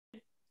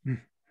All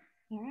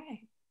right.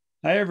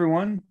 Hi,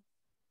 everyone.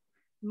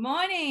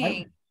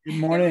 Morning. Good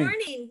morning. Good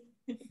morning.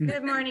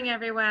 Good morning,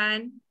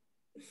 everyone.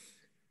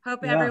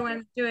 Hope Yeah.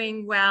 everyone's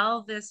doing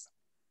well this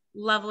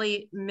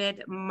lovely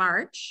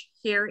mid-March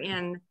here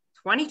in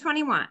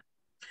 2021.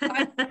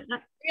 I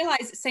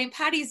realize it's St.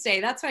 Paddy's Day.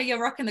 That's why you're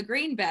rocking the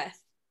green,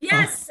 Beth.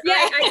 Yes, Yeah.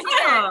 I did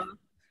that.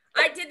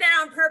 I did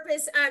that on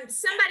purpose.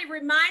 Somebody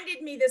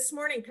reminded me this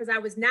morning because I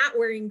was not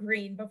wearing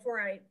green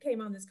before I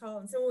came on this call,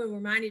 and someone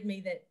reminded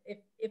me that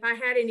if I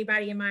had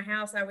anybody in my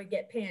house, I would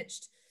get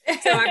pinched.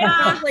 So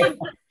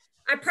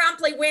I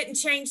promptly went and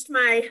changed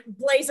my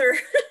blazer.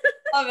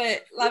 Love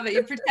it. Love it.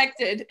 You're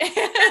protected.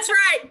 That's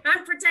right.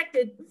 I'm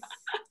protected.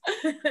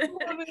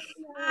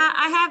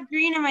 I have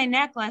green in my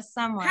necklace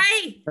somewhere.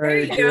 Hey, there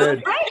Very you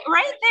good. go.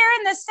 Right there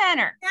in the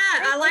center. Yeah,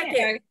 I like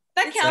it.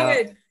 That It's counts.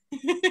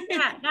 good.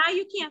 Yeah, now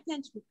you can't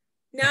pinch me.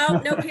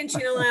 No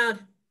pinching allowed.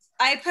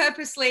 I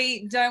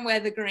purposely don't wear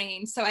the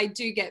green, so I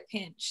do get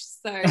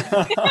pinched. So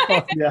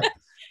Yeah.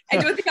 I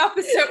do it the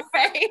opposite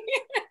way.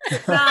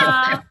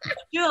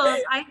 Jules,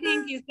 I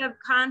think you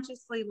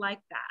subconsciously like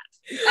that.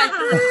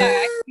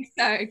 I think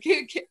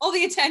so. All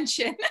the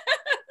attention.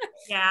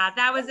 Yeah,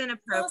 that was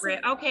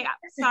inappropriate. Okay,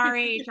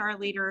 sorry, HR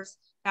leaders.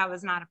 That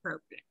was not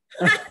appropriate.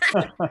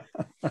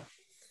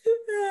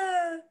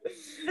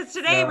 Because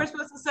today we're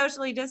supposed to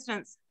socially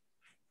distance.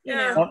 You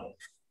know.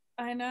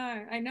 I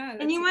know.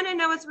 And you want to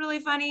know what's really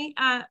funny?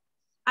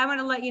 I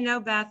want to let you know,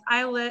 Beth,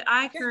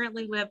 I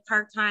currently live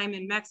part-time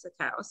in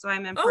Mexico. So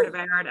I'm in Puerto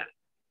Vallarta.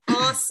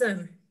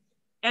 Awesome.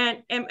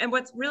 And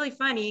what's really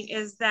funny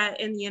is that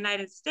in the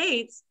United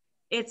States,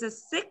 it's a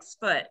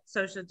 6-foot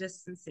social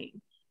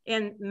distancing.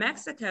 In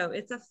Mexico,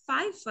 it's a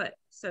 5-foot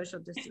social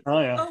distancing. Oh,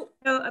 yeah.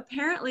 So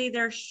apparently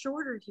they're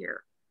shorter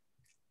here.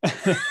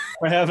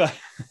 We have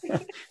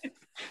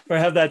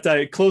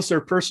that closer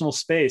personal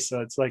space.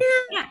 So it's like,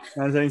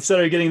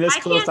 instead of getting this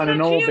close on a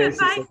normal basis.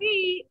 5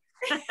 feet.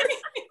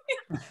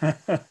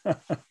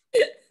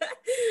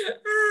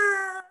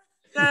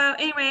 So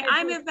anyway,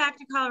 I moved back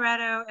to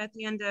Colorado at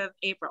the end of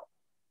April.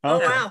 Oh,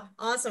 wow.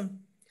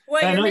 Awesome.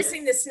 Well, you're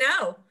missing the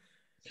snow.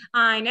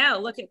 I know.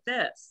 Look at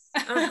this.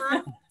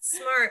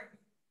 Smart.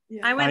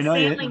 Yeah. I went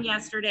sailing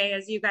yesterday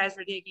as you guys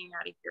were digging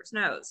out of your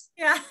snows.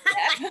 Yeah.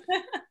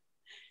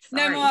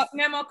 No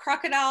more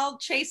crocodile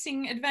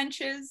chasing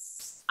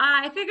adventures.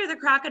 I figure the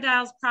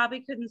crocodiles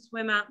probably couldn't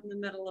swim out in the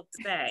middle of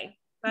the bay,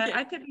 but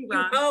I could be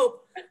wrong.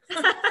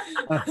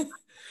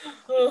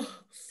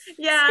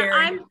 Yeah,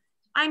 scary.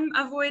 I'm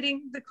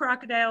avoiding the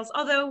crocodiles,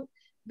 although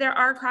there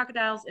are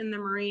crocodiles in the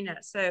marina,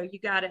 so you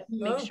got to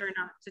make sure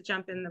not to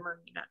jump in the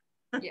marina.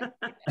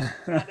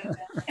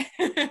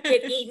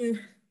 Get eaten.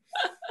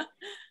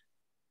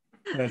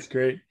 That's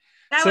great.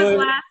 That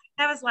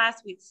was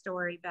last week's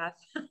story, Beth.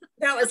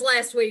 That was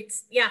last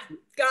week's. Yeah,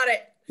 got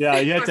it. Yeah,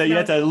 you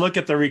have to look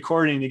at the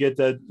recording to get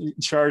the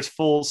Char's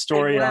full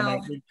story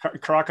on the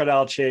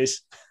crocodile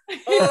chase.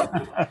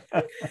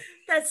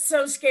 That's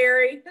so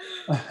scary.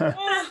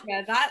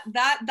 Yeah,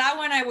 that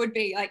one I would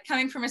be like,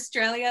 coming from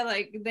Australia,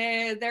 like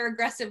they're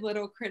aggressive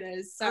little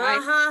critters. So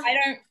I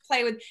don't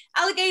play with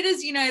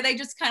alligators, they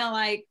just kind of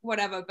like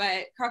whatever,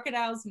 but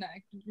crocodiles, no,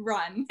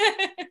 run.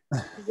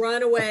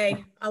 Run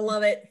away. I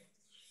love it.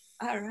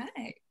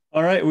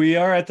 All right, we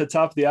are at the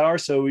top of the hour,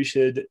 so we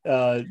should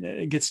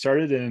get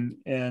started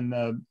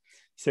and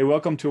say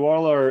welcome to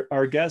all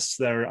our guests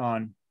that are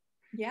on.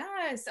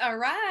 Yes. All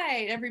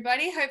right,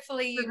 everybody.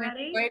 Hopefully you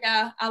enjoyed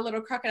our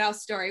little crocodile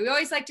story. We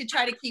always like to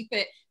try to keep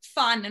it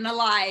fun and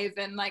alive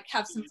and like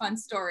have some fun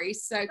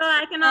stories. So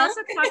I can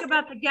also talk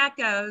about the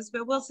geckos,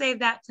 but we'll save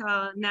that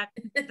till next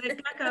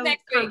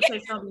week.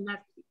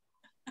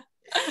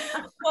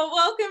 Well,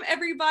 welcome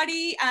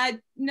everybody.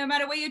 No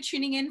matter where you're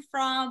tuning in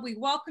from, we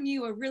welcome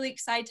you. We're really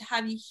excited to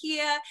have you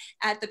here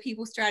at the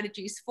People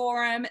Strategies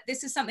Forum.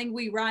 This is something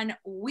we run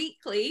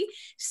weekly,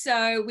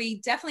 so we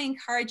definitely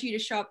encourage you to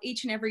show up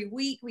each and every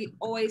week. We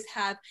always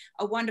have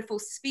a wonderful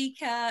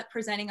speaker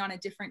presenting on a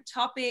different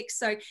topic,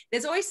 so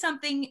there's always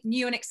something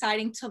new and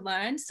exciting to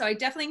learn. So I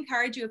definitely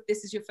encourage you, if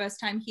this is your first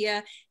time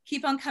here,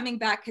 keep on coming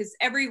back, because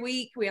every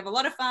week we have a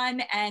lot of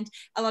fun and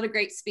a lot of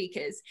great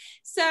speakers.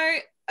 So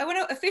I want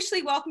to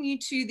officially welcome you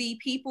to the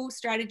People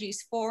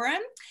Strategies Forum.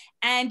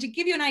 And to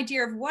give you an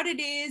idea of what it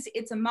is,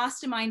 it's a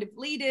mastermind of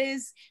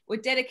leaders. We're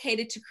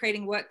dedicated to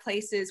creating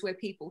workplaces where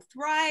people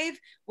thrive,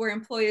 where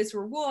employers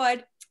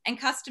reward, and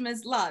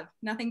customers love.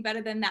 Nothing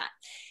better than that.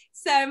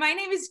 So my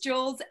name is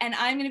Jules, and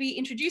I'm going to be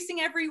introducing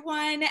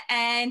everyone.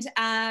 And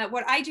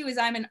what I do is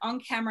I'm an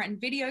on-camera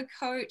and video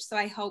coach. So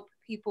I help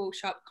people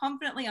show up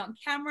confidently on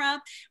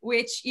camera,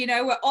 which,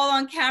 we're all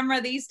on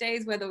camera these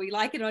days, whether we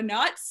like it or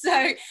not.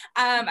 So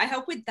I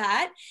help with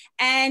that.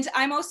 And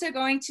I'm also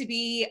going to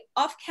be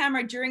off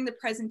camera during the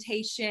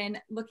presentation,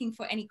 looking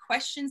for any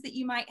questions that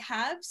you might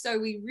have. So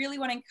we really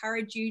want to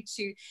encourage you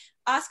to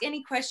ask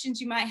any questions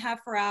you might have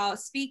for our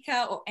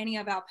speaker or any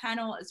of our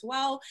panel as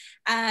well,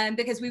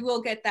 because we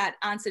will get that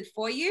answered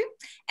for you.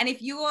 And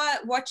if you are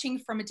watching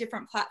from a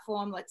different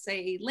platform, let's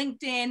say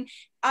LinkedIn,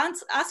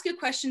 ask your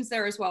questions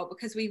there as well,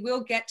 because we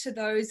will get to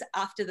those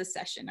after the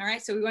session. All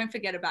right, so we won't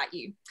forget about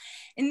you.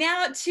 And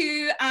now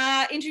to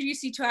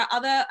introduce you to our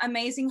other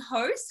amazing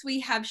hosts, we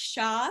have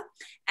Shah,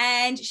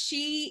 and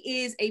she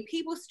is a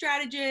people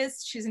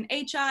strategist. She's an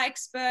HR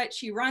expert.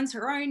 She runs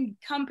her own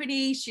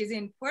company. She's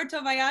in Puerto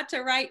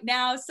Vallarta right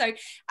now. So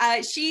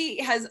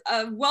she has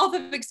a wealth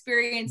of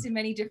experience in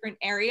many different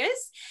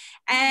areas.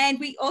 And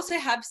we also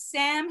have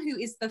Sam, who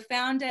is the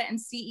founder and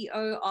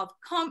CEO of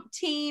Comp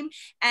Team.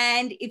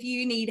 And if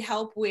you need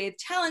help with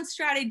talent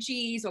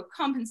strategies or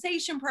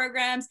compensation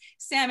programs,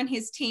 Sam and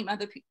his team are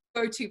the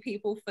go-to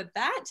people for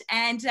that.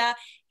 And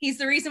he's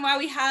the reason why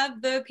we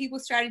have the People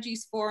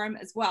Strategies Forum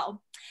as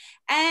well.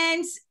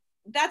 And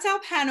that's our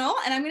panel,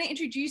 and I'm going to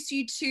introduce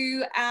you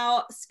to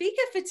our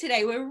speaker for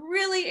today. We're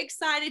really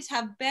excited to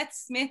have Beth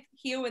Smith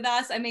here with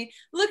us. I mean,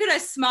 look at her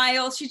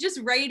smile. She's just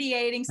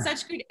radiating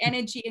such good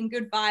energy and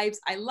good vibes.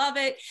 I love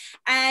it.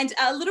 And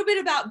a little bit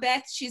about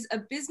Beth. She's a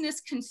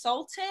business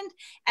consultant.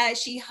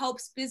 She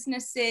helps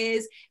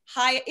businesses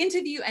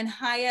interview and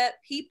hire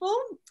people.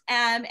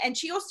 And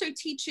she also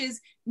teaches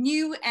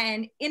new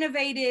and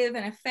innovative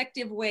and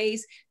effective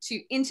ways to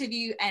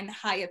interview and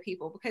hire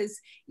people, because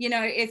you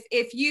know,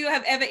 if you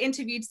have ever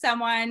interviewed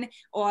someone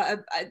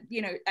or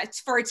you know,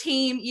 for a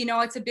team, you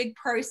know, it's a big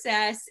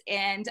process.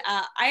 And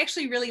I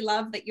actually really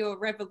love that you're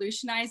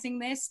revolutionizing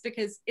this,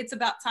 because it's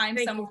about time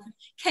someone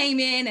came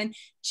in and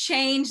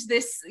changed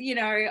this, you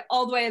know,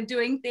 old way of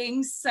doing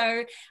things.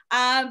 So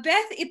Beth,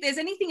 if there's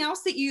anything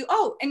else that you,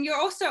 and you're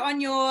also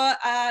on your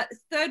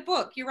third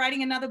book, you're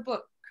writing another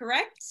book,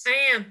 correct?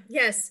 I am,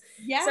 yes.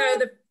 Yeah. So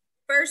the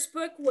first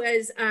book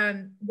was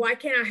Why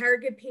Can't I Hire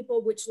Good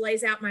People, which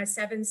lays out my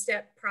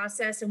 7-step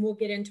process. And we'll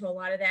get into a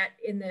lot of that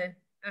in the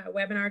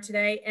webinar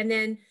today. And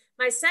then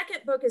my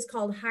second book is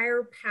called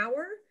Hire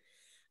Power.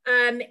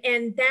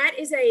 And that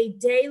is a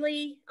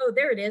daily,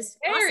 there it is.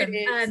 There awesome. it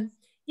is.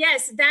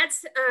 Yes,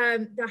 that's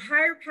the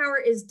Hire Power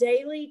is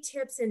daily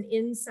tips and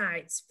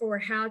insights for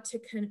how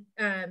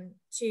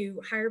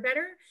to hire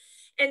better.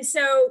 And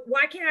so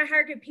Why Can't I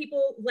Hire Good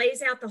People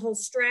lays out the whole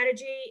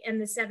strategy and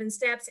the 7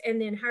 steps.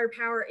 And then Hire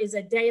Power is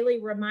a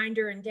daily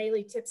reminder and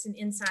daily tips and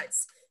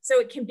insights. So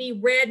it can be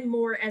read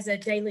more as a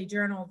daily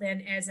journal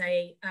than as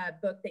a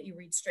book that you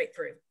read straight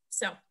through.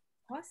 So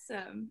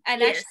awesome. And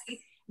yes.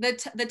 Actually,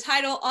 the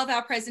title of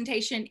our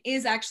presentation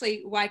is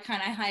actually Why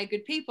Can't I Hire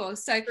Good People?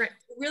 So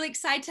really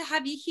excited to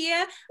have you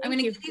here. I'm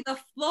going to give you the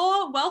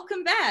floor.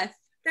 Welcome, Beth.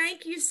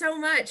 Thank you so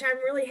much. I'm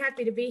really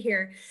happy to be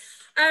here.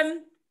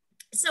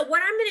 So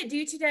what I'm going to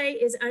do today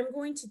is I'm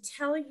going to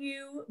tell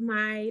you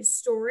my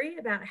story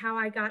about how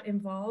I got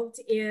involved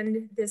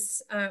in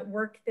this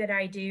work that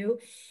I do.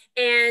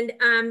 And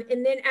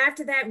then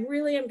after that,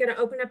 really, I'm going to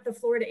open up the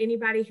floor to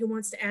anybody who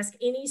wants to ask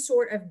any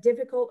sort of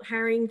difficult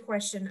hiring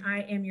question.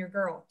 I am your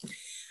girl.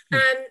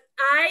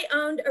 I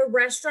owned a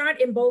restaurant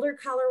in Boulder,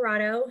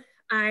 Colorado.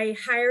 I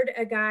hired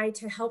a guy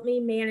to help me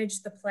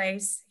manage the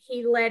place.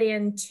 He let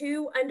in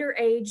 2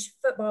 underage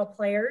football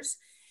players.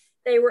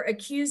 They were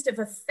accused of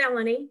a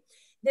felony.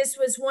 This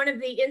was one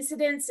of the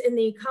incidents in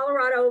the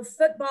Colorado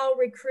football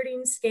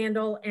recruiting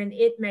scandal, and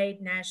it made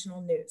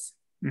national news.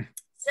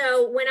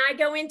 So when I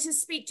go in to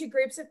speak to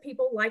groups of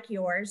people like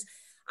yours,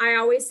 I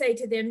always say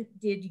to them,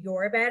 did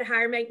your bad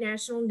hire make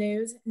national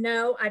news?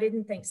 No, I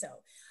didn't think so.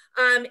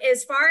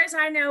 As far as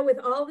I know, with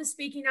all the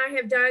speaking I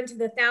have done to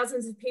the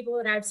thousands of people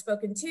that I've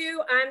spoken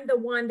to, I'm the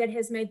one that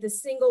has made the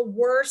single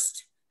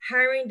worst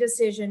hiring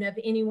decision of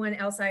anyone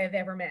else I have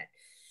ever met.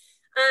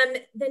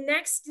 The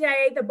next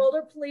day, the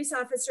Boulder police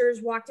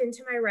officers walked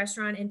into my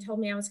restaurant and told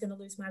me I was going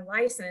to lose my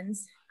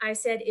license. I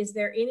said, is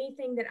there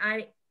anything that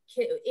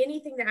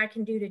I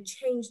can do to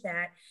change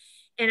that?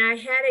 And I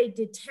had a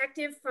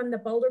detective from the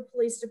Boulder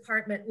Police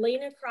Department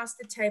lean across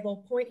the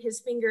table, point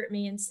his finger at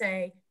me and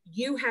say,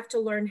 you have to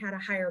learn how to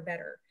hire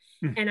better.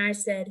 And I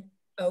said,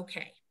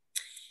 okay.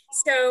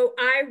 So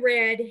I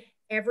read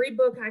every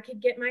book I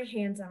could get my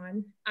hands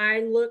on.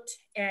 I looked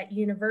at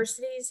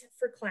universities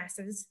for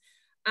classes.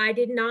 I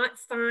did not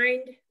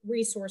find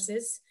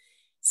resources.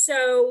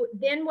 So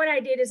then what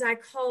I did is I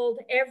called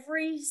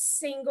every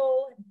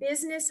single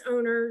business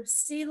owner,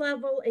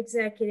 C-level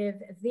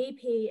executive,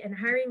 VP, and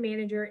hiring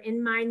manager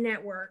in my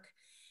network.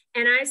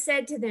 And I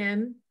said to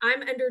them,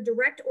 I'm under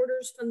direct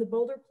orders from the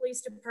Boulder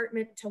Police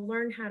Department to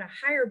learn how to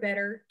hire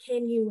better.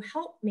 Can you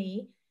help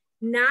me?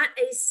 Not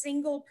a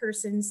single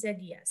person said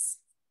yes.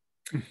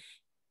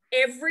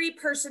 Every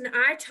person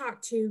I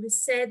talked to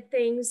said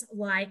things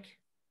like,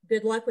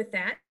 good luck with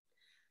that.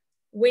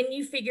 When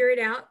you figure it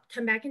out,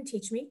 come back and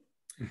teach me.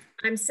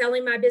 I'm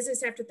selling my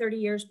business after 30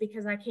 years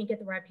because I can't get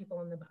the right people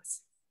on the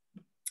bus.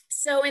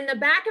 So in the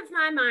back of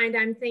my mind,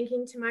 I'm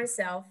thinking to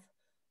myself,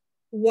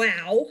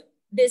 wow,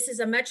 this is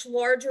a much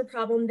larger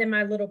problem than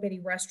my little bitty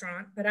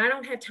restaurant, but I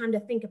don't have time to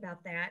think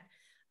about that.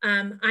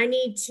 I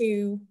need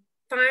to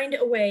find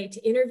a way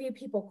to interview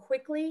people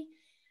quickly,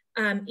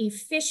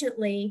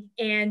 efficiently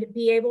and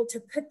be able to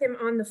put them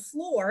on the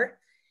floor,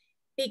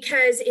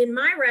 because in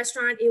my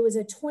restaurant, it was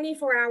a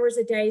 24 hours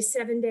a day,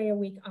 7-day a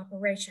week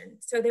operation.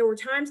 So there were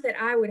times that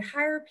I would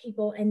hire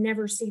people and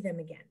never see them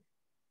again,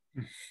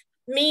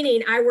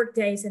 meaning I worked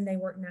days and they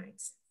worked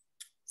nights.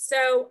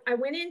 So I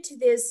went into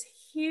this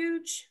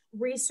huge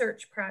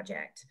research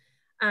project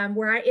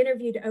where I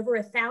interviewed over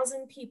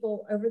 1,000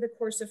 people over the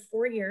course of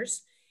 4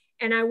 years.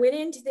 And I went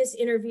into this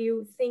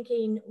interview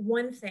thinking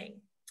one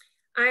thing: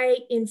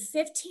 in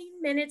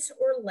 15 minutes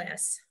or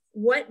less,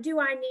 what do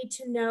I need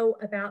to know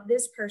about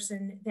this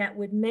person that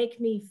would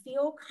make me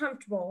feel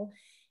comfortable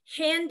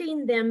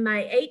handing them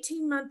my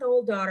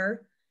 18-month-old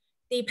daughter,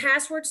 the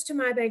passwords to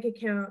my bank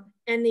account,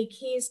 and the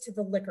keys to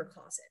the liquor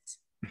closet,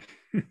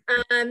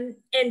 and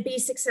be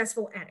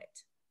successful at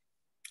it?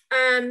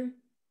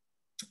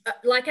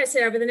 Like I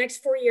said, over the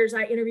next 4 years,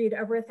 I interviewed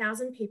over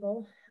 1,000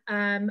 people.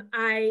 In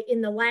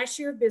the last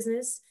year of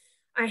business,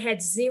 I had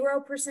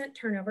 0%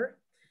 turnover.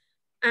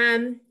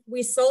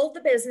 We sold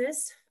the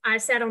business. I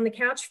sat on the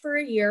couch for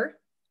a year.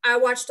 I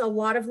watched a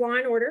lot of Law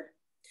and Order.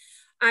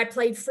 I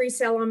played free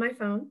cell on my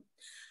phone.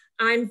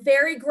 I'm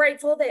very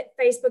grateful that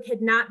Facebook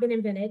had not been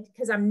invented,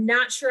 because I'm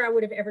not sure I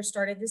would have ever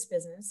started this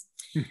business.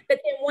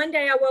 But then one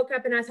day I woke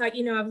up and I thought,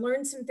 I've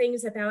learned some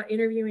things about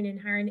interviewing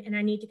and hiring, and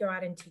I need to go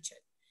out and teach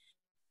it.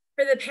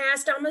 For the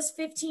past almost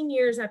 15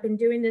 years, I've been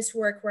doing this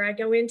work where I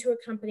go into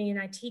a company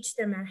and I teach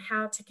them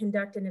how to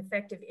conduct an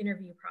effective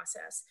interview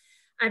process.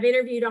 I've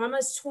interviewed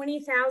almost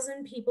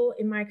 20,000 people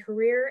in my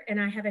career, and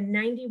I have a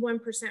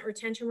 91%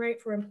 retention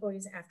rate for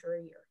employees after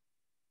a year.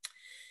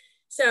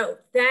 So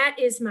that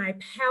is my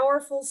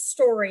powerful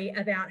story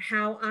about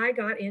how I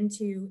got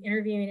into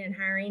interviewing and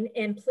hiring.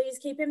 And please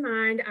keep in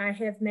mind, I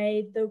have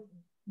made the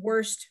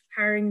worst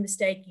hiring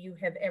mistake you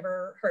have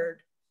ever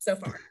heard so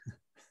far.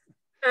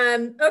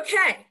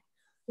 Okay,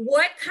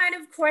 what kind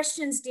of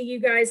questions do you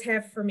guys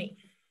have for me?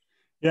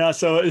 Yeah,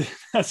 so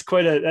that's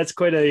quite a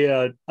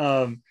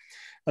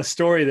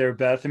story there,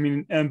 Beth. I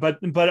mean,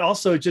 but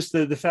also just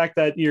the fact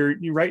that you're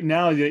right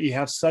now that you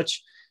have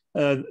such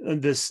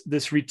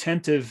this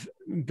retentive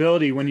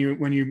ability when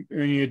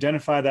you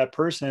identify that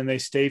person and they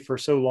stay for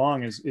so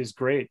long is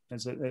great.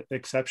 It's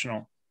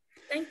exceptional.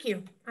 Thank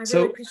you. I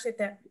really appreciate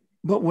that.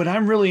 But what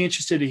I'm really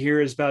interested to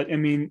hear is about,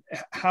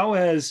 how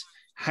has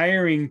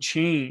hiring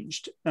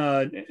changed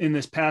in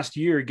this past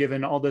year,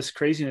 given all this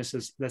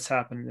craziness that's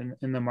happened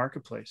in the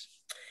marketplace?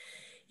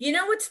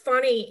 What's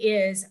funny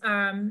is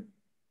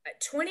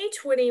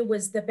 2020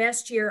 was the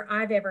best year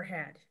I've ever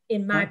had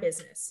in my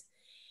business.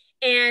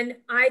 And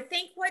I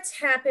think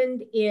what's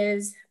happened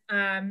is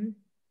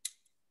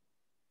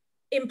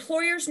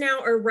employers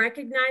now are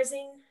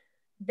recognizing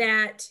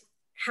that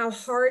how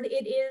hard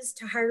it is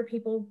to hire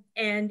people,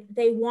 and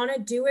they want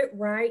to do it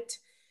right.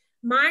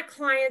 My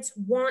clients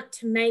want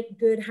to make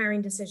good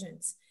hiring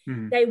decisions.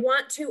 Mm-hmm. They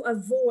want to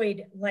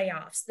avoid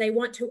layoffs. They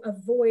want to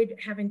avoid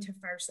having to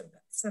fire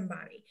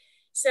somebody.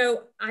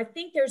 So I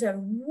think there's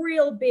a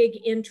real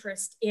big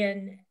interest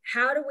in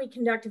how do we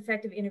conduct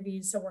effective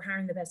interviews so we're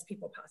hiring the best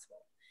people possible.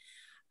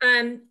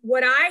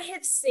 What I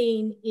have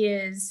seen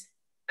is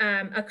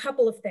a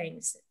couple of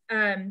things.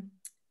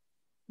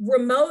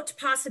 Remote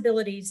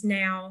possibilities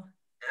now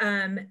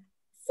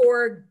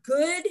for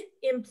good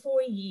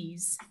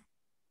employees.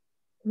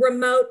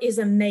 Remote is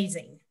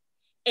amazing,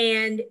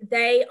 and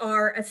they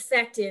are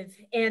effective,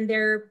 and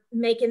they're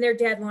making their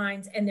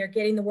deadlines, and they're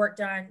getting the work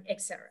done,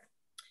 etc.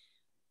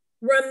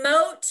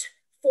 Remote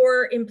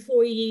for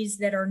employees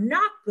that are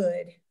not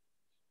good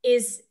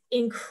is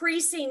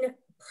increasing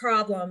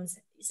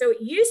problems. So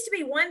it used to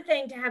be one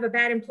thing to have a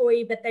bad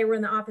employee, but they were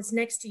in the office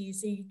next to you,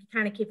 so you could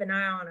kind of keep an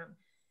eye on them.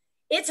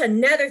 It's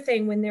another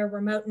thing when they're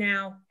remote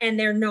now and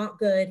they're not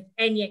good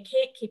and you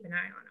can't keep an eye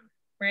on them,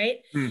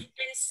 right? And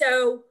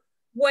so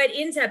what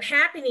ends up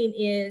happening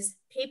is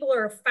people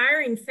are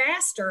firing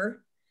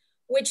faster,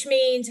 which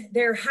means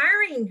they're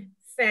hiring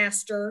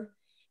faster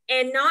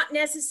and not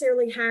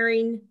necessarily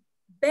hiring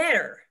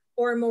better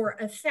or more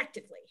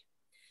effectively.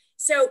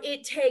 So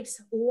it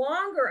takes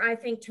longer, I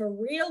think, to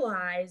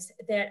realize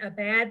that a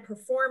bad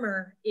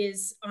performer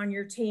is on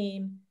your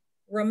team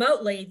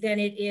remotely than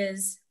it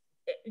is,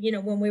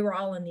 when we were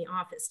all in the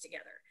office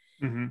together.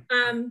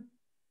 Mm-hmm.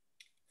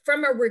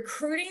 From a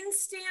recruiting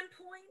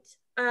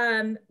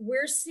standpoint,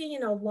 we're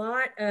seeing a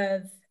lot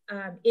of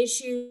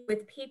issues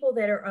with people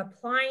that are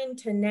applying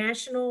to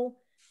national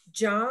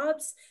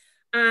jobs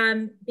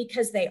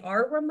because they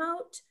are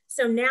remote.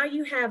 So now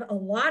you have a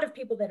lot of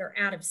people that are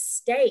out of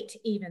state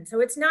even.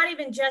 So it's not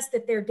even just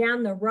that they're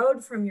down the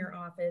road from your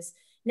office.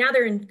 Now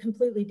they're in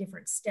completely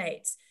different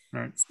states.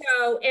 Right.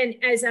 So, and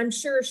as I'm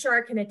sure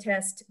Shar can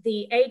attest,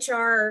 the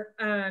HR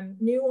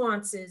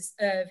nuances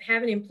of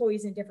having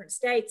employees in different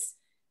states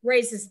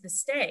raises the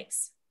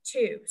stakes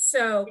too.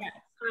 So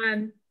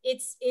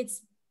it's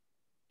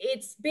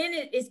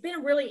been a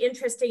really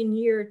interesting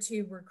year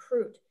to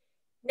recruit.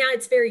 Now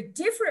it's very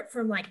different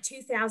from like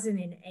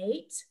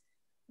 2008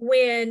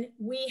 when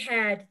we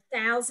had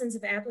thousands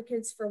of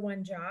applicants for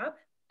one job.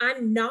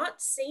 I'm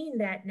not seeing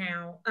that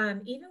now,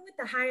 even with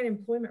the high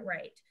unemployment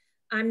rate.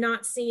 I'm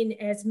not seeing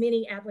as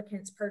many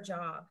applicants per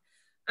job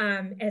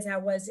as I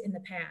was in the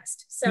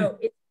past. So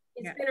it's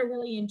been a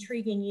really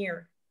intriguing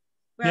year.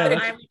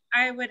 Well,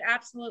 I would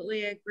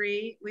absolutely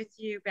agree with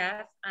you,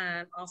 Beth.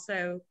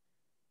 Also,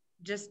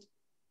 just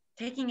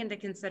taking into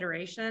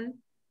consideration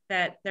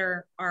that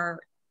there are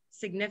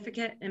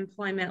significant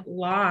employment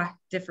law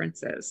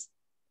differences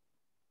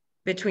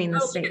between the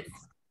states.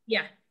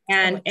 Yeah.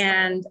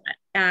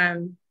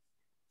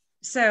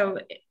 So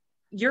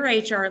your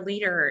HR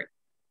leader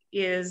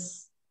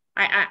is,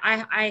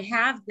 I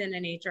have been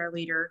an HR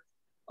leader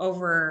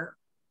over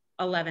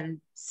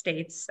 11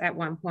 states at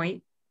one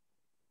point.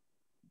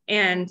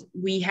 And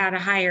we had to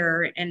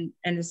hire an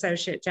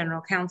associate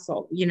general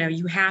counsel. You know,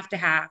 you have to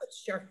have,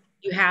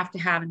 you have to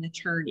have an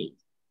attorney.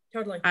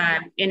 Totally.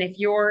 And if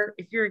your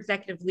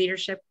executive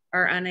leadership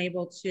are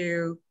unable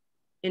to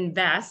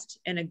invest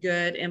in a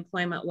good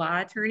employment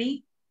law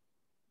attorney,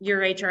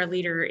 your HR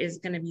leader is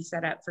going to be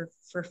set up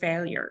for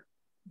failure.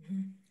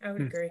 I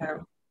would agree.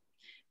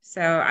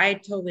 So I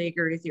totally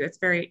agree with you.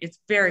 It's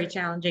very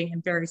challenging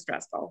and very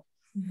stressful.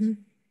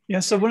 Yeah.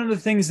 So one of the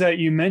things that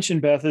you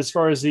mentioned, Beth, as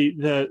far as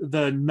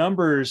the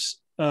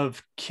numbers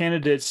of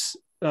candidates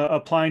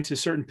applying to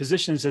certain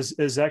positions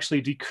has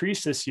actually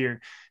decreased this year.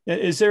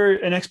 Is there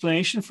an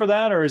explanation for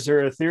that, or is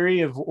there a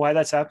theory of why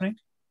that's happening?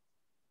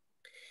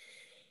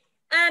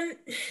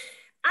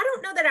 I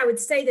don't know that I would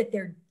say that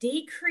they're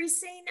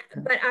decreasing,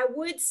 but I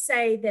would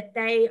say that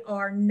they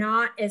are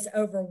not as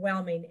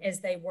overwhelming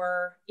as they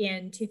were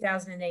in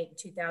 2008 and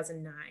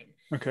 2009.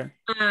 Okay.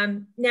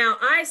 Now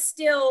I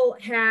still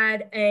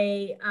had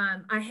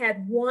I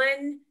had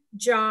one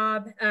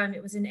job.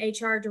 It was an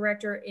HR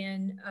director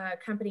in a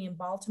company in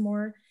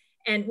Baltimore,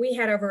 and we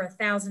had over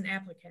 1,000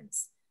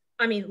 applicants.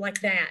 I mean,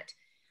 like that.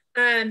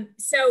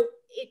 So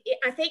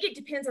I think it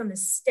depends on the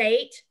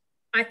state.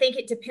 I think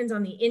it depends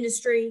on the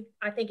industry.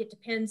 I think it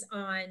depends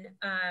on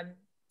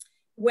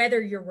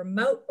whether you're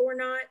remote or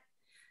not.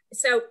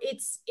 So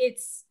it's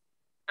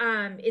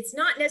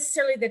not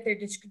necessarily that they're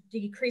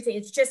decreasing.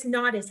 It's just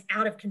not as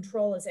out of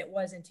control as it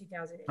was in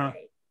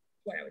 2008,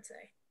 what I would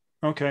say.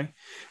 Okay.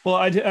 Well,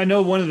 I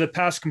know one of the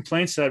past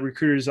complaints that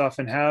recruiters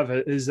often have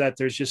is that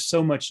there's just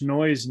so much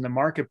noise in the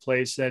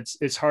marketplace that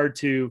it's hard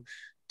to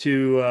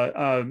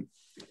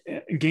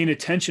gain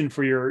attention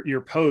for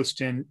your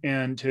post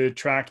and to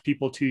attract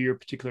people to your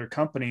particular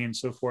company and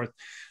so forth.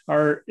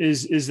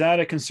 Is that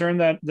a concern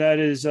that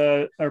is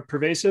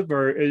pervasive,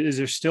 or is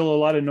there still a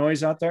lot of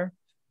noise out there?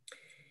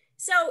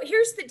 So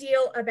here's the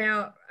deal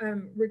about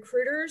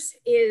recruiters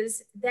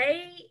is and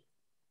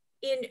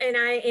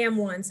I am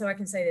one, so I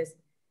can say this.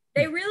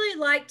 They really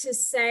like to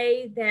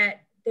say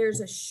that there's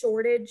a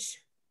shortage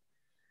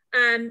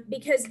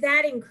because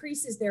that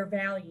increases their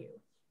value,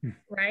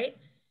 right?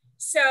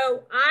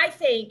 So I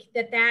think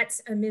that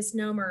that's a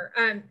misnomer.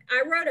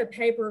 I wrote a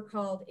paper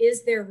called,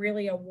 "Is There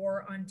Really a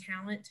War on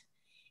Talent?"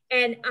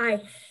 And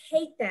I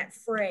hate that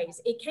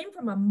phrase. It came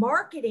from a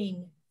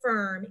marketing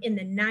firm in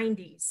the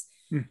 90s.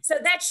 So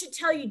that should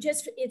tell you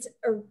just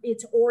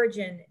its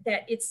origin,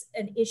 that it's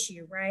an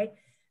issue, right?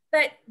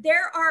 But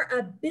there are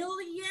 1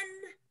 billion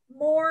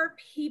more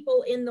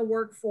people in the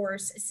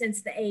workforce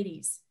since the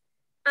 80s,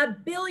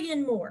 1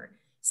 billion more.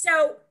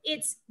 So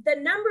it's the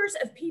numbers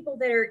of people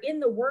that are in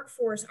the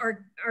workforce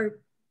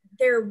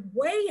they're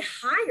way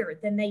higher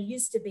than they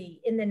used to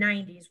be in the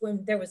 90s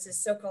when there was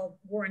this so-called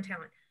war on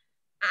talent.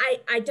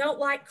 I don't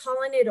like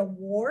calling it a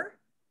war.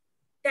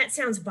 That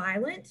sounds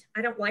violent.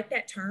 I don't like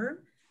that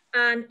term.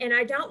 And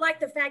I don't like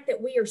the fact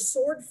that we are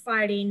sword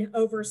fighting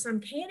over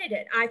some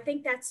candidate. I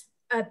think that's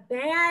a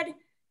bad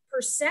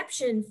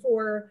perception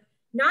for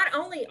not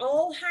only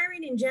all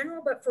hiring in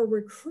general, but for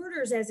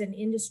recruiters as an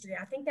industry.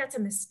 I think that's a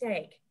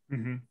mistake.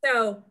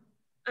 So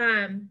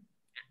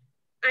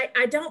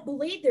I don't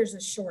believe there's a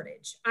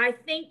shortage. I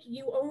think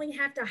you only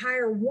have to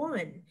hire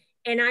one.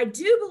 And I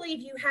do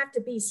believe you have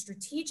to be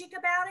strategic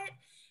about it.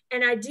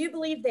 And I do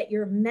believe that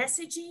your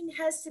messaging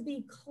has to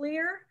be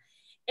clear.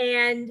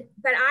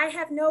 But I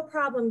have no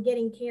problem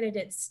getting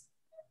candidates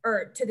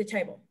to the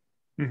table.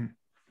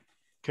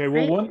 Okay.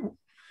 Well,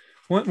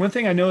 one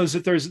thing I know is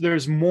that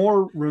there's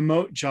more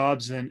remote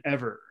jobs than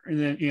ever in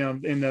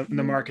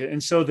the market.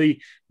 And so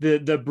the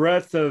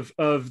breadth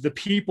of the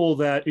people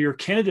that your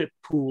candidate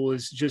pool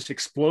is just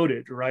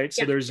exploded, right?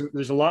 So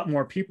there's a lot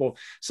more people.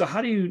 So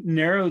how do you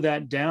narrow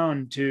that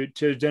down to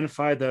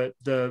identify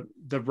the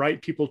right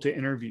people to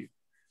interview?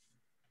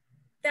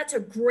 That's a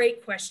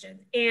great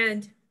question.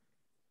 And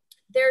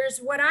there's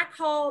what I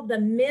call the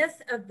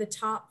myth of the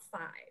top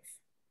 5.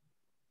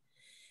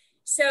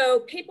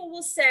 So people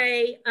will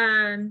say,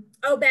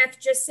 oh, Beth,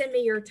 just send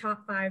me your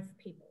top 5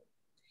 people.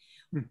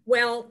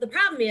 Well, the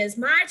problem is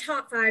my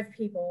top 5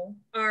 people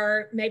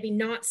are maybe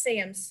not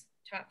Sam's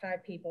top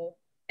 5 people,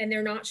 and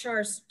they're not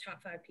Char's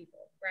top 5 people,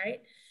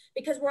 right?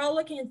 Because we're all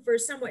looking for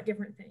somewhat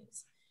different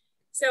things.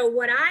 So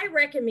what I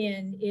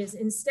recommend is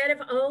instead of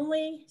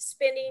only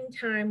spending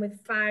time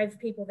with 5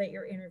 people that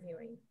you're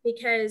interviewing,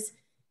 because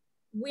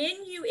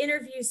when you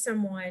interview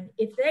someone,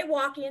 if they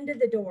walk into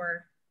the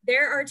door,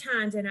 there are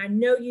times, and I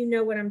know you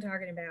know what I'm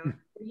talking about,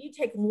 You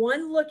take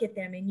one look at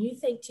them and you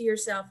think to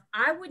yourself,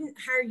 I wouldn't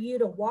hire you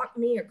to walk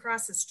me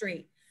across the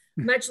street,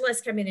 much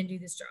less come in and do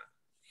this job.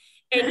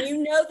 And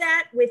you know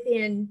that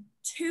within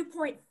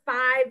 2.5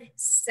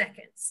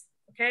 seconds.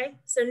 Okay.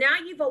 So now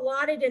you've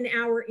allotted an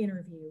hour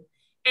interview,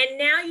 and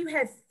now you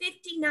have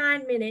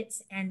 59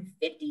 minutes and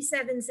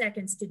 57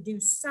 seconds to do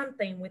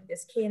something with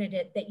this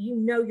candidate that you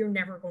know you're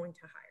never going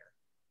to hire.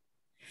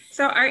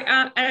 So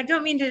I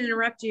don't mean to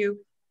interrupt you.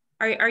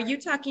 Are you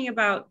talking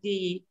about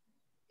the,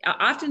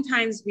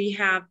 oftentimes we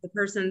have the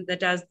person that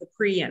does the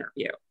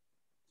pre-interview,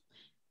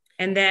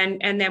 and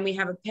then we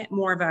have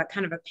more of a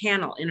kind of a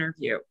panel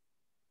interview.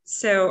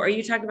 So are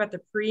you talking about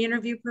the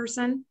pre-interview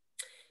person?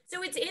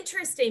 So it's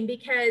interesting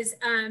because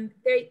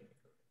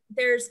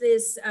there's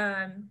this,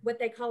 what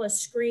they call a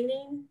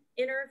screening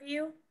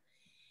interview.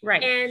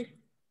 Right. And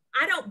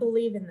I don't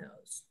believe in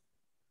those.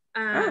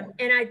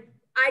 And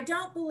I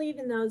don't believe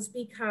in those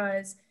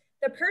because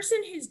the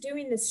person who's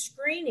doing the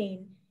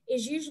screening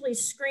is usually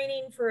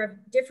screening for a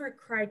different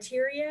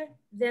criteria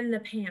than the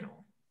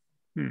panel.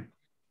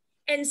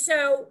 And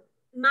so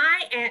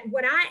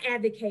what I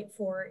advocate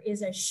for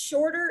is a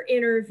shorter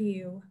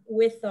interview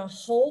with the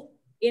whole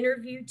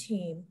interview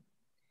team,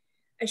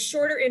 a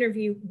shorter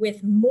interview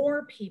with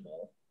more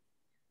people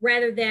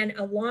rather than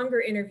a longer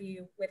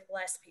interview with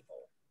less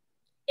people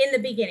in the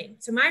beginning.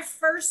 So my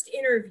first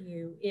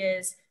interview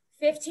is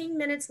 15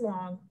 minutes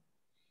long.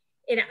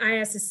 I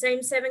ask the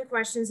same 7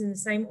 questions in the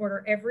same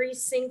order, every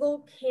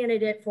single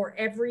candidate for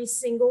every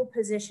single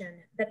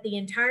position, that the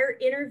entire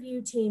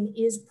interview team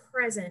is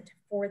present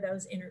for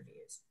those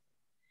interviews.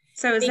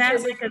 So is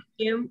that like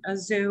a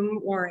Zoom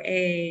or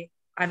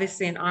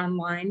obviously an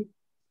online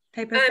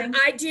type of thing?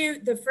 I do,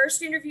 the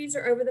first interviews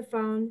are over the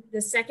phone.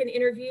 The second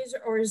interviews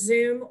are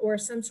Zoom or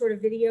some sort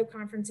of video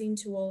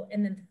conferencing tool.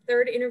 And then the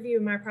third interview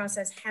in my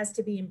process has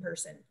to be in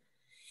person.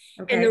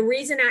 Okay. And the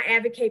reason I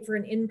advocate for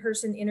an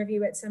in-person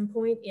interview at some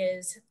point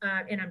is,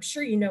 and I'm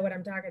sure you know what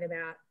I'm talking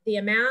about, the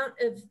amount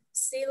of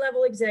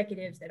C-level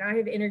executives that I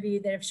have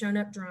interviewed that have shown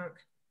up drunk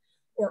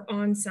or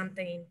on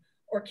something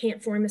or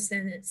can't form a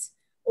sentence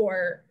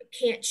or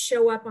can't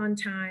show up on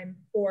time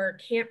or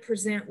can't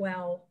present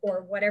well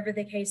or whatever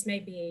the case may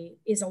be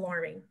is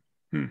alarming.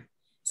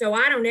 So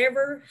I don't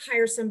ever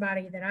hire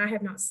somebody that I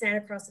have not sat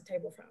across the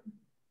table from.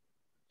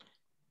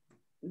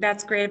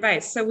 That's great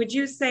advice. So would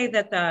you say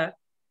that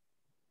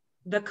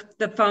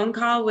the phone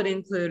call would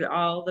include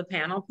all the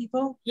panel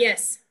people?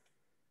 Yes.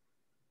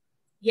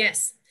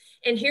 Yes.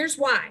 And here's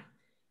why.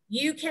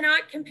 You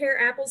cannot compare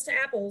apples to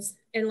apples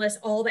unless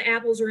all the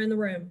apples are in the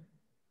room.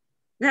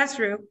 That's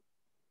true.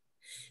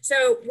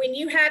 So when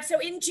you have, so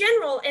in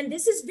general, and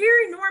this is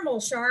very normal,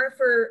 Shar,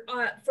 for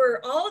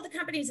all of the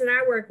companies that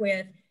I work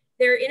with,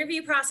 their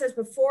interview process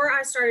before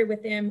I started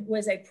with them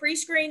was a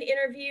pre-screen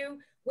interview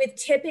with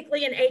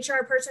typically an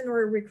HR person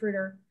or a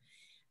recruiter.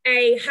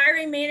 A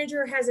hiring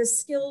manager has a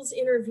skills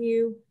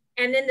interview,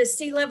 and then the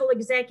C-level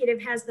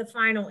executive has the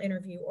final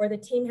interview, or the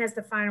team has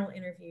the final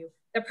interview.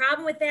 The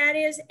problem with that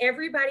is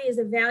everybody is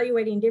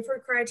evaluating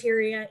different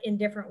criteria in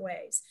different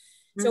ways.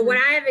 So what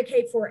I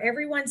advocate for,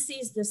 everyone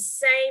sees the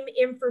same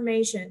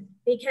information,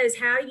 because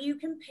how do you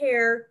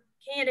compare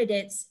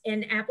candidates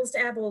and apples to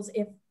apples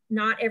if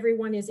not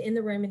everyone is in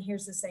the room and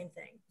hears the same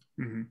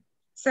thing?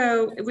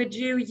 So would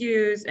you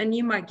use, and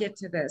you might get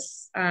to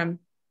this,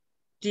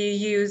 do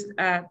you use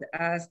a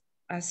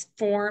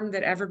form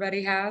that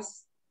everybody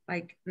has,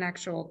 like an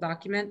actual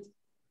document?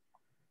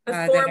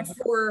 A form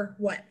for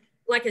what?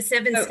 Like a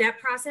 7-step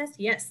process?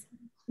 Yes.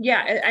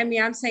 Yeah, I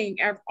mean, I'm saying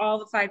all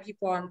the 5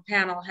 people on the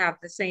panel have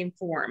the same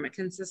form, a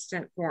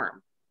consistent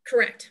form.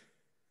 Correct.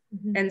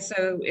 And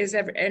so is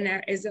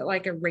it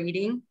like a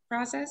rating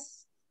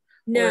process?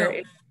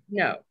 No.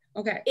 No.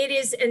 Okay. It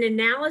is an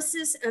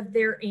analysis of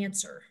their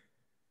answer.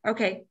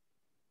 Okay.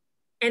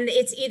 And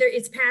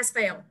it's pass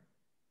fail.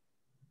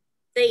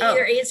 They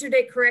either answered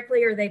it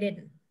correctly or they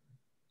didn't.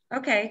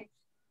 Okay.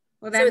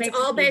 Well, so it's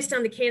all based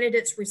on the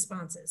candidate's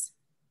responses.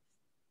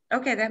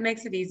 Okay, that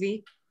makes it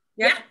easy.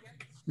 Yep.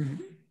 Yeah.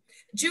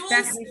 Jules,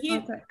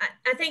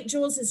 I think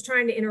Jules is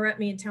trying to interrupt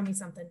me and tell me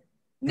something.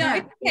 No,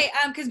 it's okay.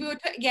 Because we were,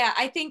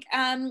 I think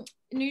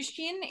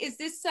Nushin, is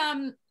this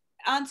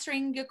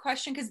answering your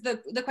question? Because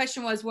the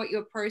question was what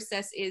your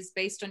process is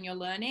based on your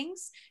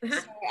learnings. So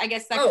I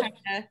guess that kind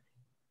of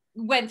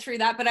went through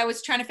that, but I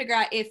was trying to figure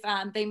out if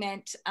they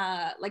meant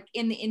like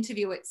in the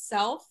interview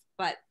itself,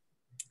 but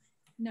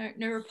no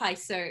reply.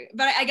 So,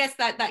 but I guess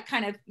that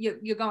kind of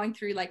you're going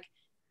through like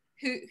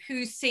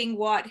who's seeing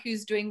what,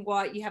 who's doing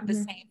what. You have the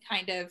same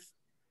kind of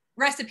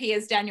recipe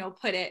as Daniel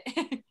put it.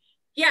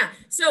 Yeah.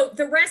 So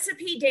the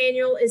recipe,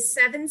 Daniel, is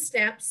 7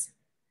 steps.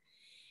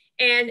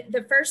 And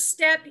the first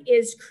step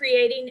is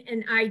creating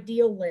an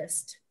ideal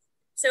list.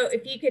 So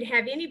if you could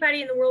have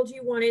anybody in the world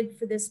you wanted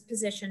for this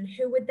position,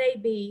 who would they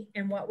be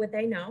and what would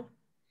they know?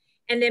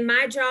 And then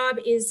my job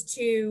is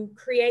to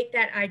create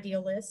that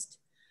ideal list.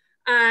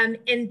 And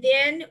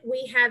then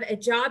we have a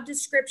job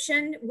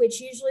description,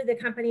 which usually the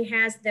company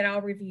has, that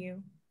I'll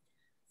review.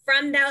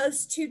 From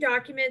those 2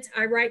 documents,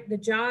 I write the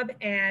job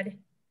ad.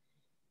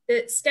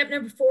 The step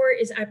number 4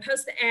 is I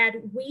post the ad.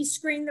 We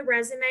screen the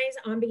resumes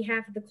on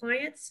behalf of the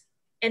clients.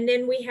 And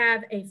then we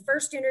have a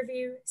first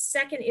interview,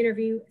 second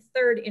interview,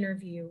 third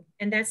interview.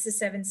 And that's the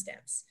 7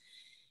 steps.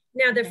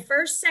 Now, the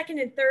first, second,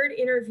 and third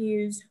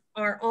interviews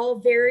are all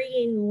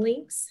varying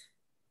lengths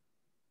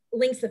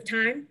of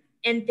time.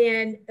 And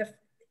then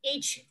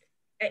each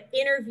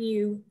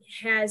interview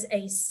has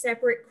a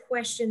separate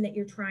question that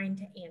you're trying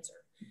to answer.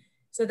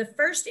 So the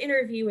first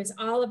interview is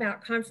all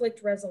about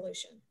conflict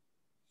resolution.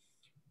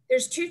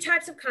 There's 2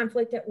 types of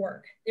conflict at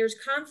work. There's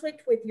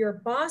conflict with your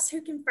boss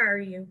who can fire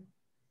you.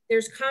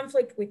 There's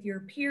conflict with your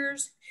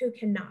peers who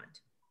cannot.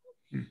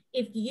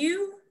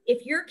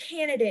 If your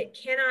candidate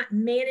cannot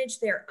manage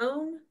their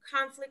own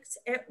conflicts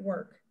at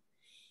work,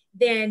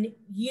 then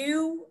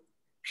you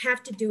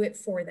have to do it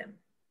for them.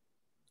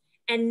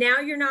 And now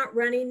you're not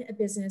running a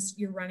business,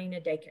 you're running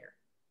a daycare,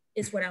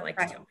 is what I like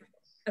to tell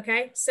people.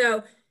 Okay,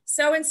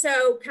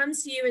 so-and-so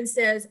comes to you and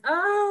says,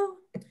 oh,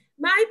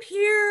 my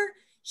peer,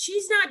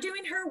 she's not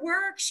doing her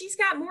work. She's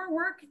got more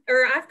work,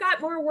 or I've got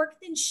more work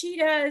than she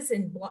does,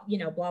 and blah,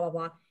 blah, blah,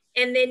 blah.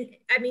 And then,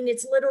 I mean,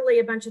 it's literally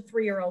a bunch of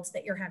 3-year-olds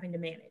that you're having to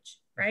manage,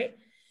 right?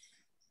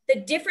 The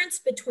difference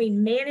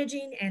between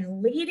managing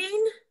and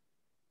leading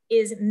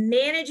is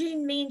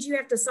managing means you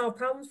have to solve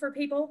problems for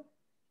people.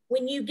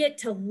 When you get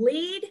to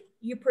lead,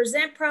 you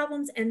present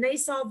problems and they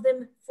solve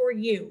them for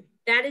you.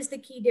 That is the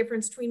key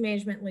difference between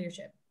management and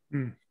leadership.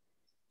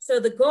 So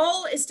the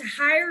goal is to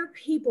hire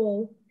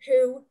people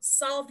who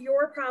solve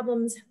your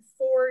problems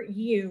for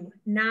you,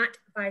 not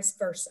vice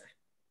versa.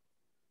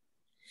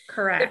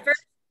 Correct. The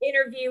first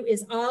interview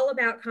is all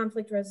about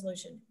conflict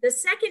resolution. The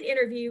second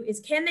interview is,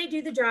 can they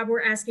do the job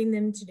we're asking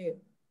them to do?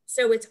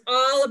 So it's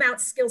all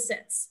about skill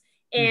sets.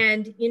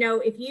 And, you know,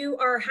 if you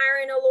are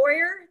hiring a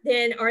lawyer,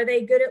 then are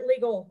they good at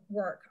legal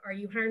work? Are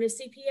you hiring a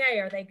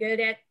CPA? Are they good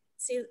at,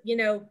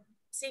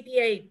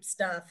 CPA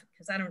stuff?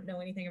 Because I don't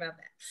know anything about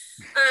that.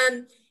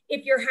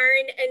 If you're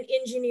hiring an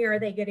engineer, are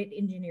they good at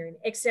engineering,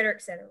 et cetera,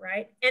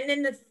 right? And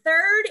then the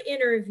third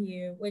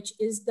interview, which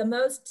is the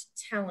most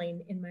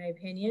telling in my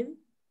opinion,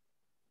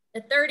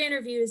 the third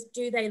interview is,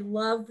 do they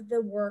love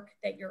the work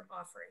that you're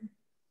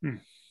offering?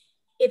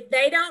 If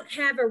they don't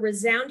have a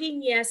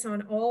resounding yes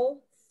on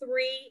all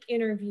 3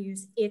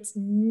 interviews, it's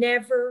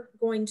never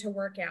going to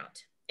work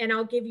out. And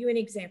I'll give you an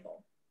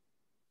example.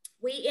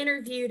 We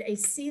interviewed a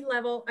senior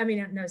level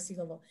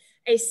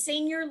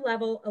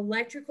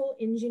electrical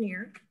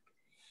engineer,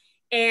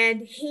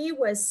 and he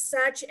was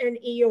such an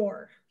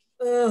Eeyore.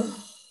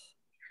 Oh,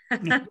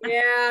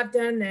 yeah, I've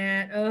done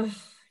that. Oh,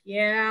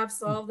 yeah, I've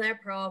solved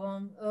that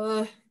problem.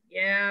 Oh,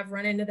 yeah, I've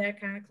run into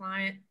that kind of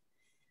client.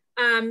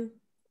 And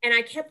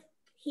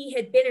he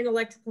had been an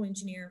electrical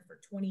engineer for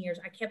 20 years.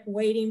 I kept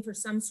waiting for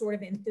some sort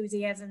of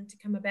enthusiasm to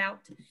come about.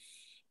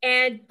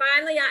 And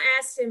finally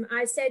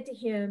I said to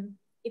him,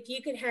 if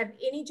you could have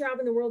any job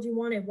in the world you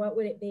wanted, what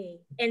would it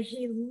be? And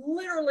he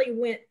literally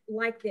went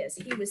like this.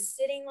 He was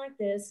sitting like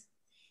this.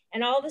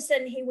 And all of a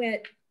sudden he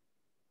went,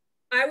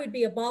 I would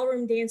be a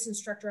ballroom dance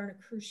instructor on a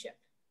cruise ship.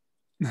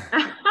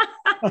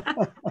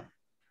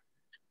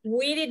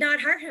 We did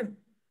not hire him.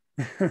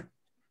 He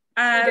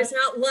does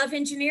not love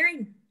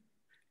engineering.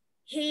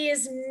 He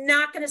is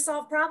not going to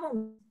solve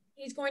problems.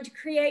 He's going to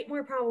create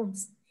more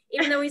problems,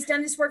 even though he's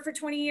done this work for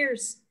 20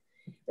 years,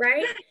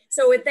 right?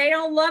 So if they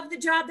don't love the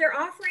job they're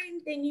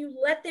offering, then you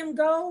let them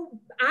go.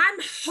 I'm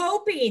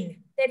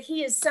hoping that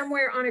he is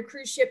somewhere on a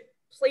cruise ship,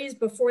 please,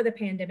 before the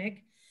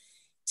pandemic,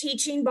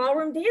 teaching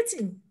ballroom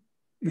dancing.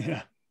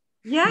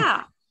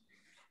 Yeah.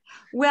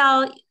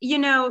 Well, you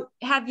know,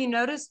 have you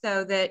noticed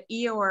though that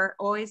Eeyore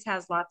always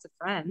has lots of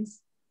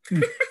friends?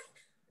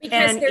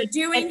 Because they're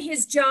doing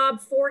his job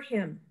for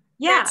him.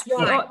 Yeah, that's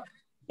why.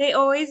 They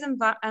always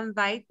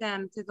invite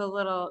them to the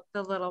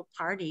little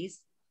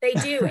parties. They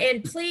do,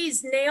 and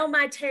please nail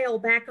my tail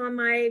back on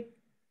my,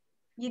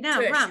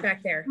 tush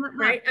back there,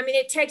 right? I mean,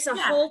 it takes a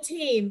whole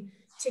team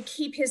to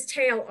keep his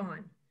tail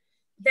on.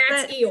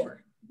 That's Eeyore.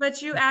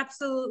 But you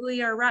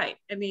absolutely are right.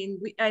 I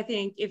mean, I've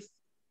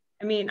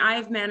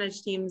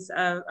managed teams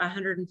of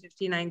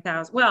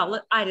 159,000.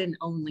 Well, I didn't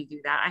only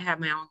do that. I have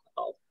my own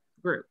little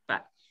group,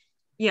 but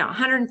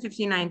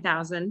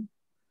 159,000.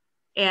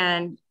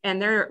 And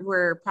there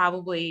were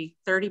probably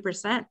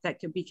 30% that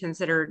could be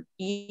considered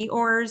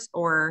Eeyores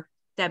or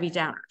Debbie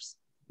Downers.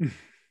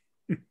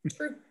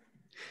 True.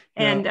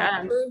 And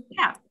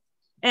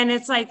and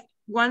it's like,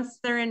 once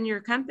they're in your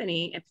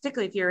company, and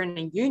particularly if you're in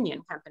a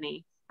union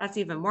company, that's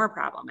even more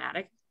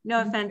problematic.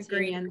 No offense,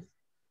 unions,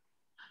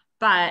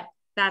 but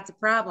that's a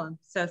problem.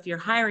 So if you're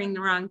hiring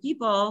the wrong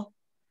people,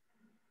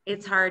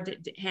 it's hard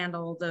to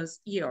handle those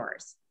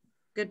Eeyores.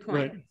 Good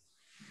point. Right.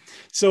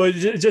 So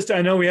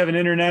I know we have an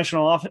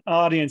international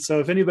audience. So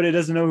if anybody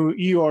doesn't know who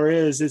Eeyore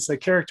is, it's a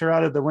character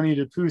out of the Winnie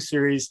the Pooh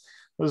series.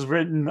 It was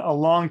written a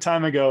long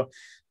time ago,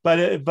 but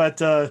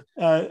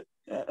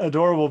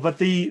adorable. But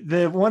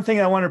the one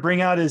thing I want to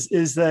bring out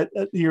is that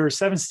your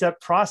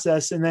 7-step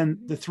process and then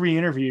the 3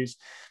 interviews.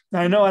 Now,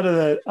 I know out of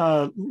the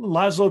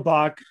Laszlo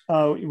Bock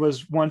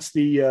was once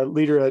the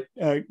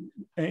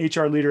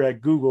HR leader at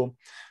Google.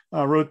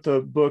 wrote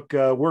the book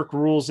Work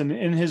Rules, and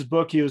in his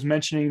book he was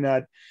mentioning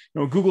that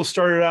Google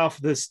started off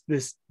this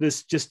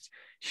just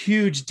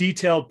huge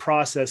detailed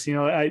process.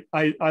 I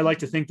like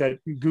to think that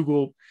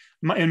Google,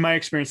 in my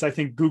experience, I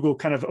think Google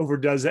kind of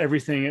overdoes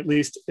everything, at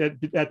least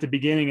at the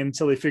beginning,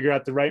 until they figure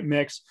out the right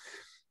mix.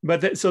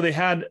 But so they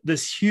had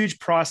this huge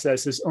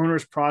process, this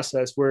onerous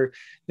process, where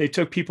they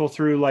took people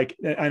through, like,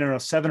 I don't know,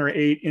 7 or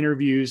 8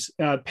 interviews,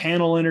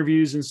 panel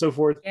interviews and so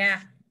forth. Yeah.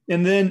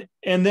 And then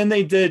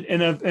they did,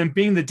 and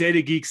being the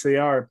data geeks they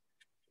are,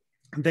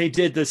 they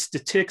did the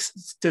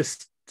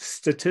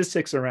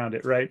statistics around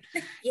it, right?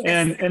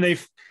 Yes. And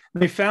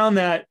they found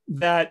that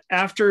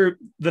after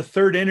the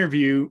 3rd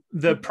interview,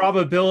 the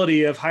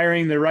probability of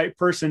hiring the right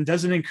person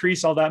doesn't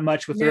increase all that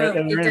much with the other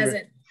interview.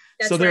 Doesn't.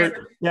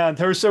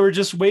 That's so we're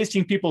just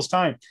wasting people's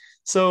time.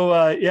 So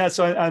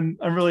I'm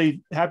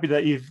really happy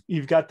that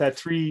you've got that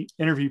 3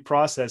 interview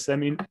process. I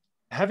mean,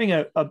 having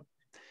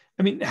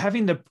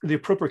having the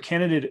appropriate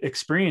candidate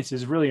experience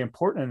is really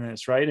important in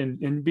this, right?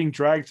 And being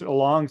dragged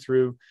along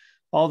through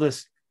all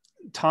this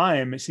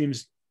time, it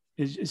seems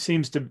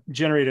to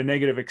generate a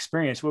negative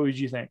experience. What would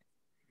you think?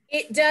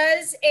 It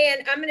does.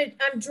 And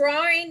I'm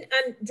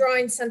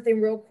drawing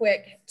something real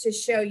quick to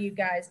show you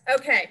guys.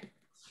 Okay.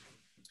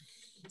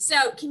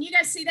 So can you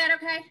guys see that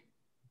okay?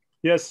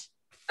 Yes.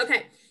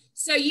 Okay.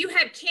 So you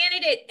have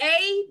candidate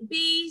A,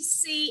 B,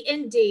 C,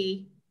 and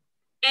D,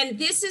 and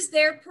this is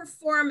their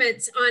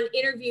performance on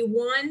interview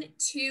 1,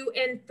 2,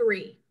 and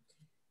 3.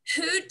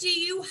 Who do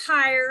you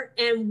hire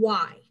and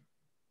why?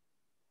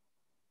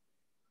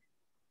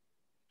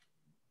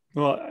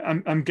 Well,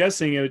 I'm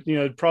guessing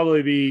it'd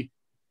probably be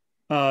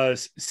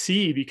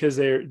C, because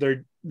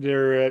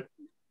they're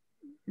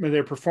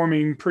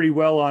performing pretty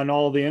well on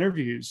all the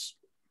interviews.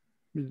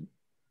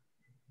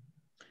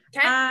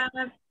 Okay.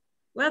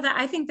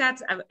 I think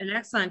that's an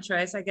excellent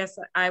choice. I guess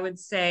I would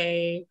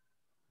say,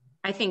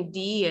 I think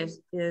D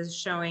is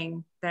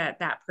showing that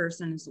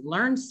person's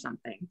learned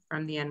something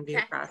from the interview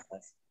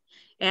process.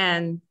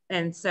 And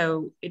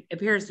so it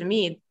appears to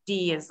me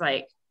D is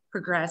like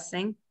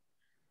progressing.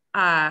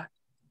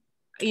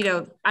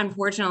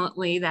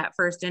 Unfortunately, that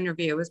first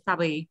interview was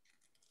probably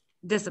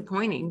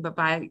disappointing, but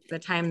by the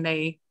time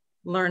they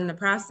learned the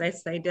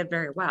process, they did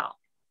very well.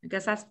 I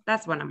guess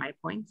that's one of my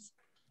points.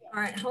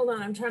 All right, hold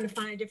on. I'm trying to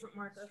find a different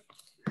marker.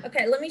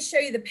 Okay, let me show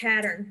you the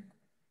pattern.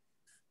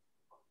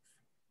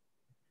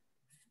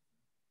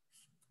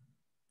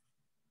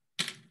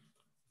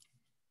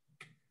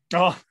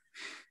 Oh.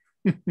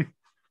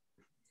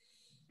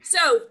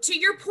 So to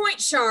your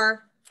point,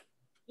 Shar,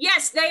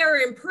 yes, they are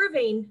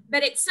improving,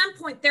 but at some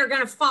point they're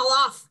going to fall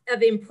off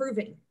of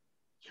improving.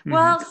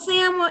 Well,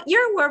 Sam,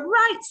 you were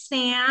right,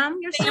 Sam.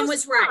 Sam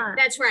was right.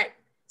 That's right.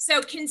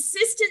 So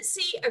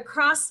consistency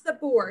across the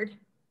board.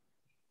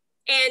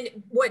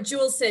 And what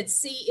Jules said,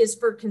 C is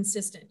for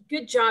consistent.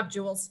 Good job,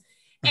 Jules.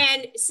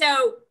 And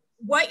so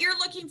what you're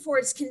looking for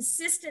is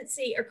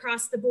consistency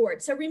across the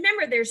board. So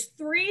remember, there's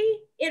 3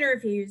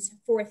 interviews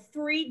for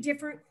 3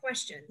 different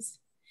questions.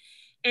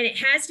 And it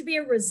has to be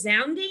a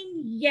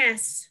resounding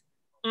yes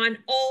on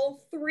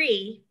all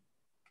 3,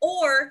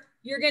 or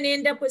you're going to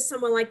end up with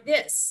someone like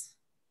this.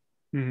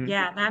 Mm-hmm.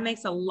 Yeah, that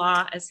makes a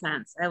lot of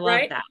sense. I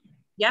love that.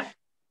 Yep.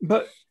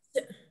 But,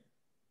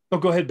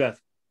 go ahead, Beth.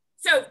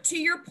 So to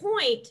your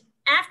point,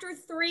 after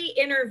 3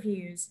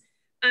 interviews,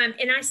 and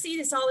I see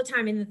this all the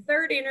time, in the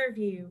 3rd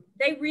interview,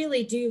 they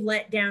really do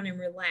let down and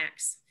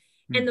relax.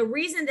 And the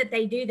reason that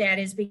they do that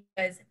is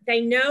because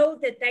they know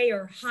that they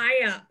are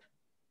high up,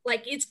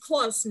 like it's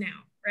close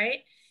now, right?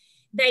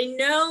 They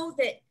know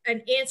that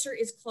an answer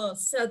is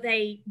close. So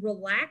they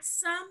relax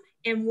some.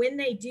 And when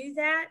they do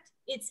that,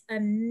 it's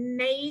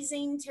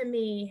amazing to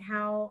me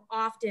how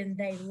often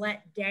they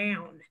let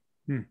down,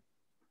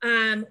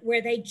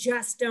 where they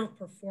just don't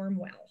perform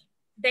well.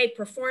 They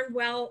performed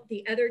well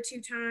the other 2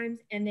 times.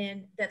 And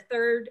then the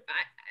 3rd,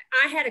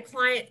 I had a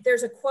client,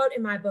 there's a quote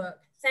in my book,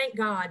 thank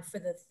God for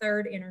the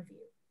 3rd interview.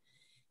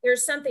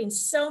 There's something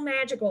so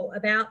magical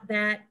about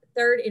that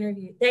 3rd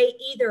interview. They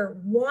either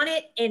want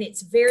it and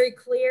it's very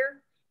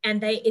clear,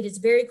 and it is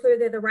very clear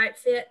they're the right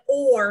fit,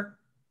 or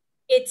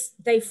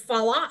they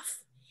fall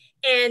off.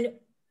 And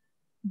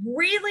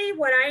really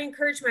what I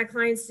encourage my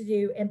clients to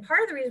do, and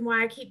part of the reason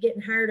why I keep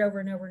getting hired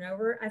over and over and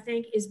over, I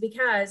think, is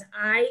because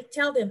I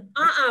tell them,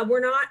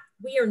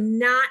 we are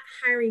not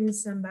hiring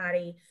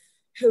somebody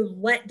who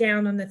let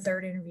down on the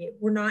 3rd interview.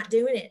 We're not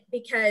doing it,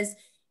 because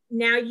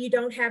now you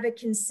don't have a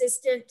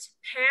consistent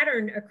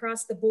pattern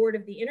across the board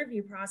of the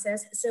interview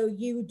process. So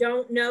you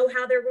don't know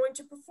how they're going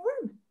to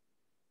perform.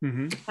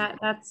 Mm-hmm.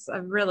 That's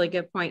a really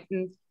good point.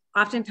 And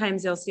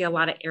oftentimes you'll see a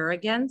lot of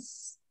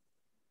arrogance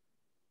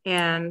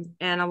and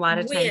a lot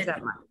of times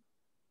that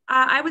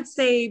I would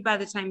say by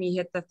the time you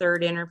hit the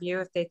 3rd interview,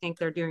 if they think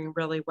they're doing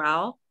really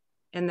well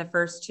in the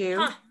first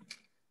 2,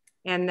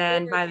 and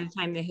then by the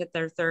time they hit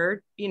their 3rd,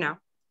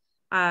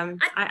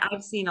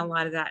 I've seen a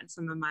lot of that in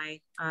some of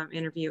my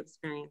interview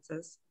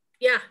experiences.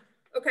 Yeah.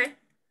 Okay.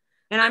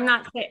 And I'm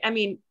not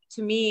saying,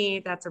 to me,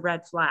 that's a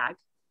red flag.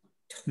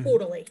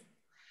 Totally.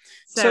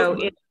 So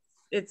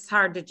it's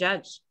hard to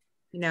judge.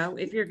 you know,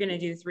 if you're going to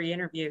do 3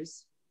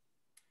 interviews.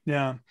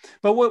 Yeah.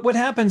 But what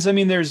happens,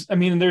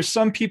 there's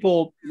some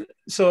people,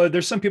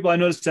 there's some people I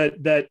noticed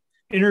that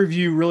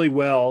interview really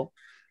well,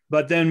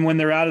 but then when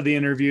they're out of the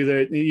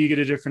interview, you get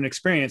a different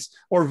experience,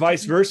 or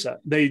vice versa.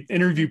 They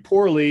interview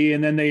poorly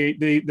and then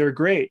they're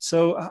great.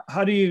 So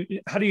how do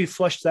you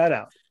flush that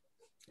out?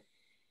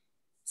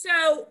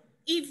 So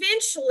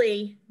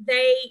eventually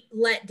they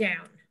let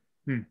down.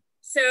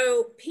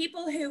 So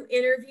people who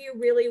interview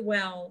really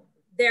well,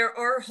 there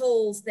are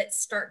holes that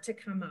start to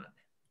come up.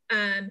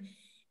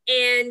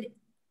 And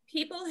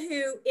people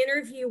who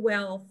interview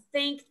well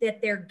think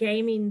that they're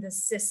gaming the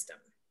system.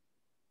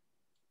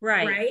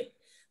 Right?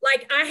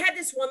 Like I had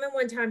this woman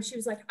one time, she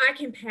was like, I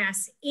can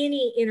pass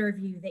any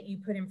interview that you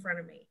put in front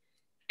of me.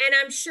 And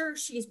I'm sure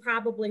she's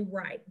probably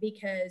right,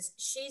 because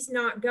she's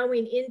not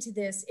going into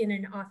this in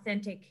an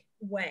authentic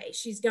way.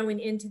 She's going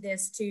into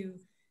this to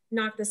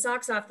knock the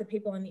socks off the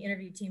people on the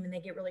interview team, and they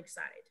get really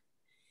excited.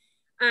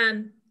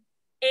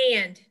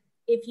 And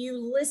if you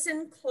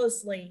listen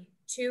closely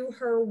to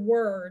her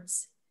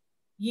words,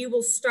 you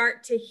will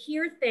start to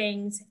hear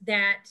things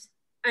that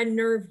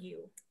unnerve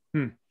you.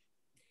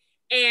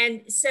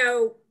 And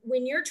so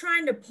when you're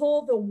trying to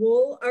pull the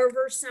wool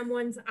over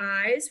someone's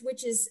eyes,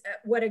 which is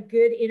what a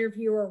good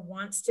interviewer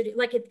wants to do,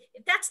 like if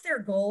that's their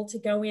goal, to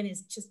go in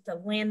is just to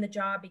land the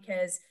job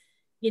because,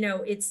 you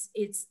know,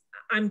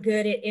 I'm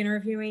good at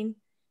interviewing,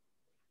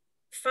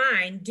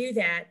 fine, do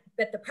that.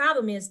 But the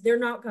problem is they're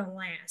not going to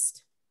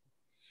last.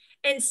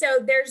 And so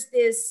there's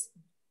this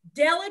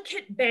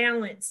delicate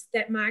balance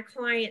that my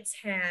clients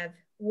have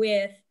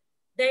with,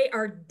 they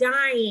are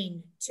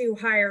dying to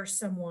hire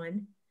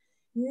someone.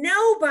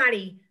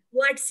 Nobody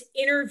likes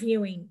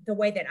interviewing the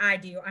way that I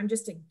do. I'm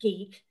just a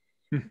geek.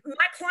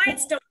 My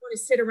clients don't want to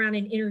sit around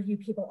and interview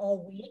people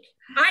all week.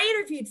 I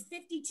interviewed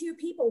 52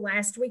 people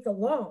last week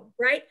alone,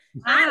 right?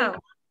 Wow. I love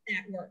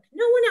that work.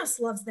 No one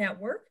else loves that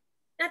work.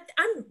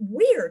 I'm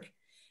weird.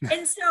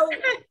 And so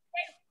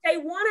they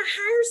want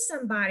to hire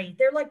somebody.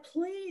 They're like,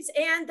 please,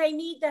 and they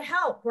need the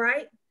help,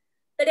 right?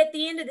 But at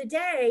the end of the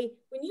day,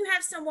 when you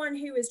have someone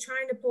who is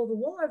trying to pull the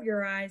wool over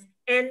your eyes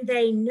and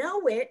they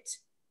know it,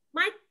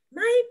 my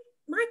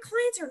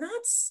clients are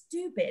not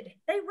stupid.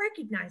 They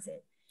recognize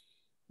it.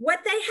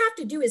 What they have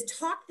to do is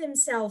talk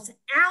themselves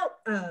out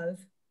of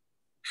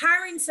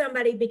hiring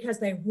somebody because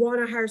they want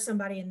to hire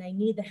somebody and they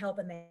need the help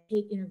and they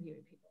hate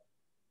interviewing people.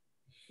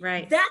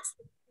 Right. That's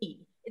the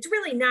key. It's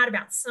really not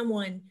about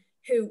someone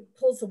who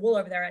pulls the wool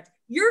over their eyes.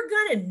 You're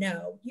going to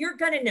know. You're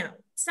going to know.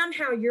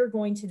 Somehow you're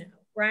going to know,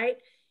 right?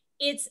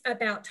 It's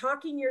about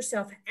talking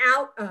yourself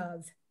out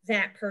of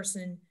that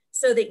person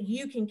so that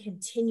you can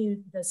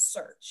continue the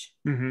search.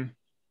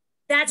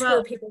 That's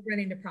where people run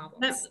into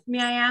problems.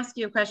 May I ask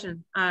you a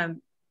question?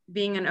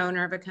 Being an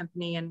owner of a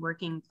company and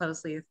working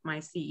closely with my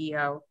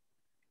CEO,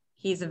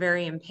 he's a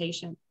very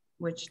impatient,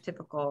 which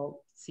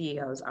typical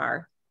CEOs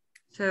are.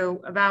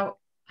 So about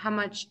how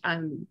much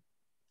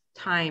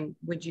time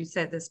would you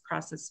say this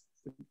process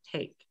would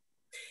take?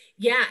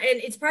 Yeah, and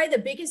it's probably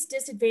the biggest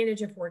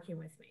disadvantage of working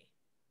with me.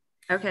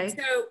 Okay.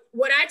 So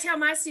what I tell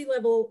my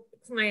C-level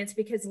clients,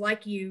 because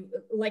like you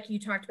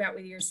talked about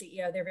with your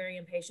CEO, they're very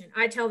impatient.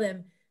 I tell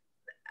them,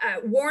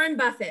 Warren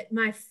Buffett,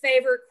 my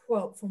favorite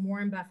quote from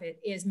Warren Buffett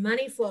is,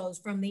 money flows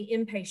from the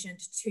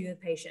impatient to the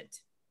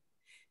patient.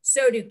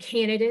 So do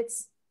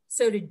candidates,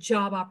 so do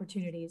job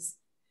opportunities,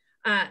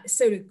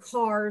 so do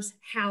cars,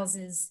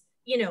 houses,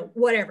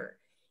 whatever.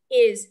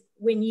 Is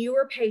when you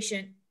are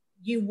patient,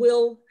 you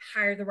will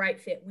hire the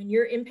right fit. When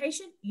you're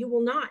impatient, you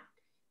will not.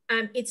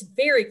 It's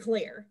very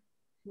clear.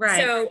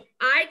 Right. So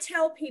I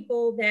tell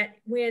people that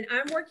when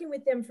I'm working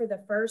with them for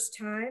the first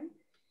time,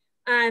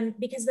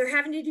 because they're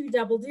having to do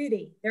double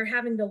duty, they're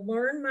having to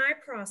learn my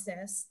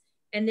process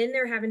and then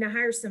they're having to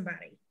hire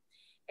somebody.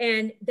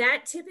 And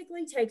that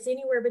typically takes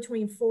anywhere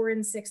between 4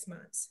 and 6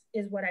 months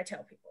is what I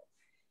tell people.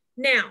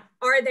 Now,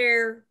 are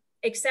there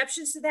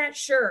exceptions to that?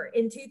 Sure.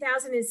 In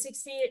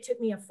 2016, it took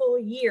me a full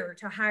year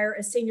to hire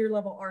a senior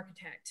level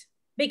architect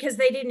because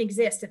they didn't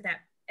exist at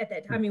that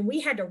time. I mean, we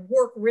had to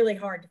work really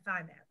hard to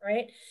find that,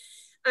 right?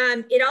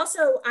 I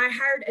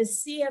hired a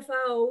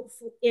CFO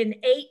in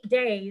 8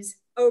 days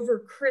over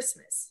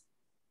Christmas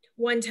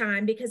one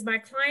time because my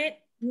client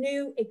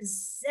knew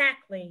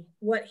exactly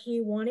what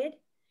he wanted.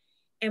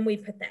 And we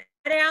put that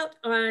out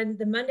on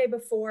the Monday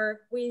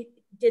before. We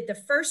did the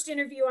first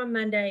interview on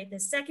Monday, the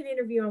second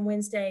interview on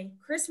Wednesday.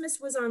 Christmas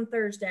was on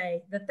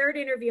Thursday, the third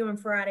interview on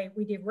Friday.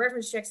 We did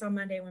reference checks on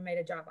Monday and we made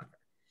a job offer.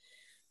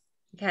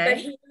 Okay. But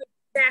he knew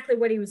exactly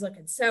what he was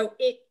looking. So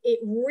it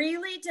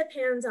really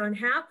depends on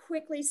how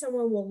quickly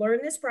someone will learn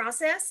this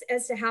process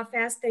as to how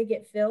fast they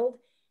get filled.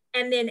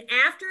 And then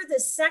after the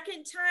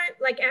second time,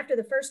 like after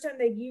the first time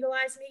they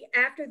utilize me,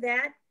 after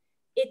that,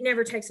 it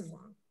never takes as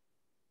long.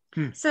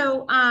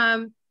 So,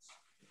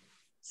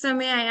 so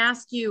may I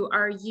ask you,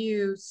 are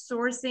you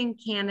sourcing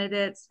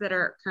candidates that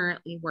are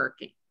currently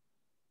working?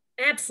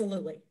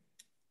 Absolutely.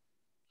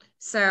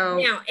 So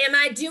now, am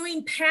I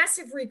doing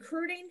passive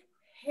recruiting?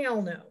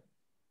 Hell no.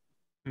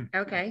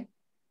 Okay.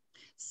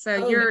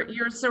 So you're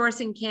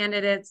sourcing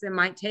candidates that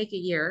might take a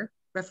year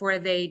before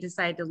they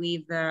decide to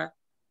leave their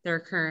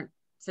current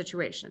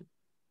situation.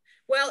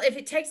 Well, if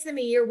it takes them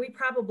a year, we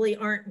probably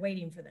aren't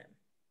waiting for them.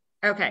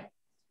 Okay.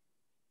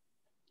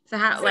 So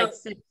how, like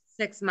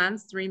 6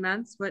 months, 3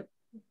 months? What?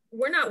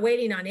 We're not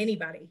waiting on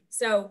anybody.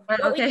 So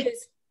what we do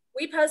is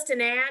we post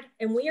an ad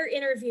and we are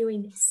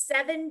interviewing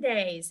 7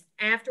 days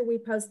after we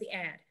post the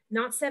ad,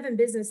 not 7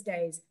 business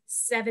days,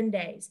 7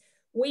 days.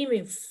 We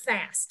move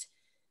fast.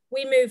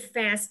 We move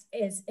fast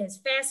as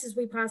fast as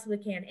we possibly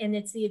can. And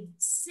it's the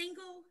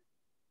single,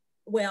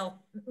 well,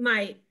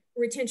 my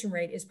retention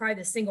rate is probably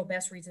the single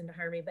best reason to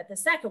hire me. But the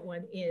second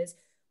one is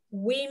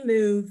we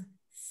move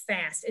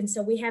fast. And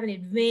so we have an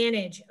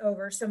advantage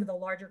over some of the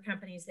larger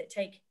companies that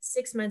take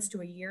 6 months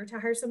to a year to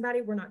hire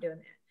somebody. We're not doing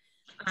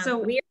that.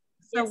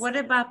 So what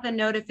about the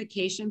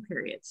notification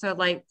period? So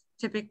like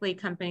typically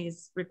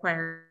companies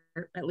require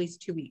at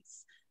least 2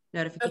 weeks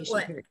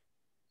notification period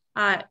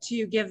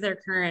to give their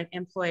current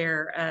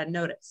employer a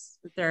notice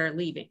that they're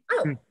leaving.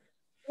 Oh,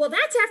 well,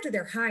 that's after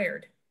they're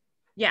hired.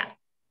 Yeah.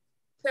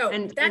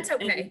 So that's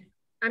okay.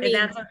 I mean,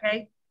 that's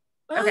okay.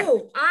 Oh,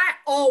 okay. I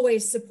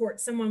always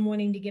support someone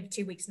wanting to give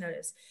 2 weeks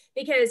notice,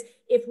 because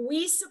if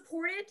we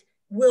support it,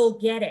 we'll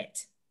get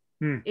it.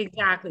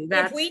 Exactly.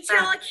 If we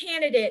tell a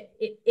candidate,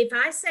 if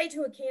I say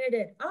to a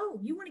candidate, oh,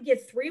 you want to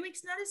give 3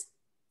 weeks notice,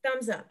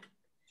 thumbs up.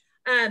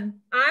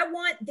 I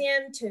want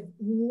them to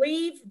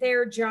leave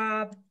their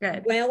job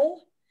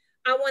well.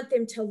 I want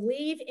them to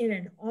leave in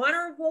an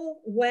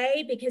honorable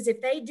way, because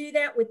if they do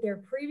that with their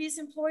previous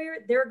employer,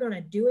 they're going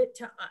to do it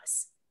to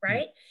us,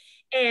 right?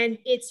 And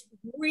it's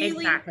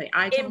really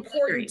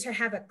important to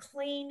have a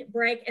clean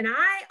break. And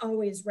I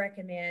always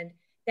recommend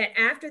that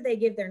after they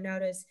give their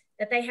notice,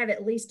 that they have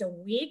at least a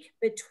week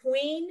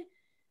between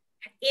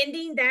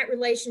ending that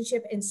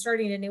relationship and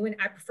starting a new one.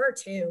 I prefer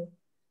 2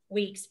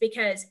 weeks,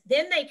 because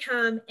then they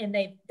come and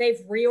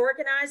they've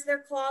reorganized their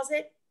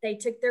closet. They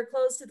took their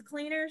clothes to the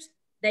cleaners.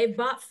 They've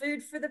bought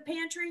food for the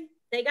pantry.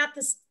 They got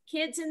the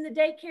kids in the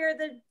daycare,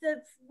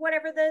 the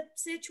whatever the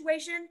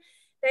situation.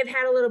 They've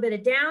had a little bit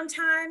of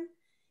downtime.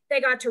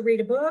 They got to read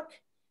a book,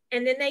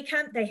 and then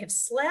they have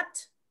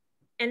slept,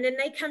 and then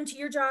they come to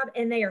your job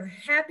and they are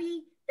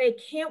happy. They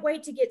can't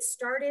wait to get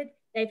started.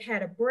 They've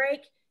had a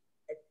break.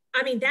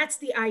 I mean, that's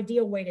the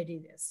ideal way to do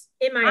this,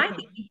 in my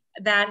opinion. Think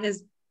that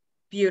is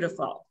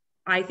beautiful.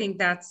 I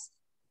think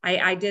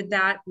I did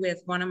that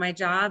with one of my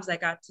jobs. I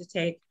got to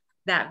take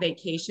that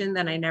vacation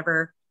that I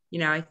never,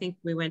 I think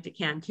we went to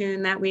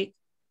Cancun that week.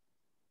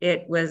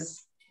 It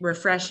was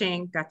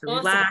refreshing, got to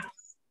relax,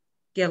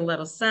 get a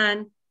little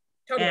sun.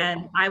 Totally.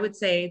 And I would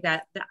say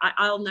that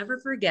I'll never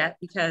forget,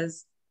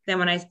 because then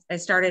when I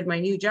started my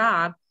new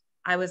job,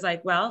 I was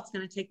like, well, it's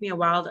going to take me a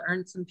while to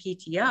earn some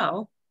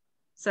PTO.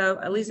 So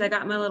at least I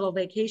got my little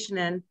vacation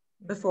in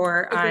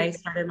before I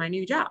started my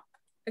new job,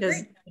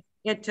 because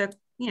it took,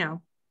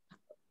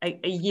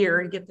 a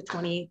year to get the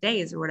 28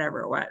 days or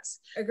whatever it was.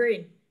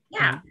 Agreed.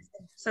 Yeah.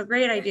 So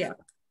great idea.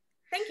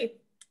 Thank you.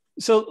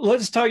 So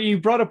let's talk. You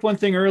brought up one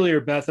thing earlier,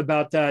 Beth,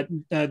 about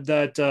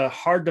that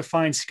hard to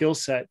find skill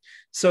set.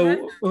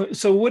 So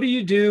what do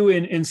you do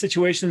in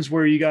situations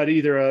where you got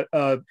either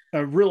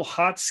a real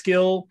hot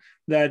skill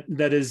that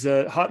is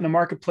hot in the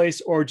marketplace,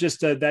 or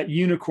just that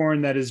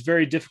unicorn that is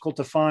very difficult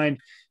to find?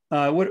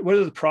 What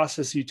are the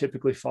processes you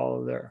typically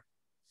follow there?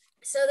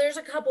 So there's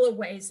a couple of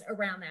ways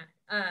around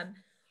that.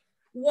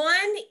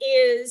 One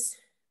is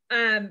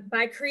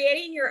by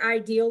creating your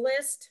ideal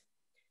list.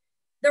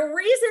 The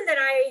reason that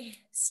I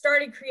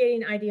started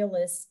creating ideal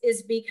lists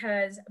is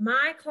because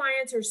my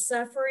clients are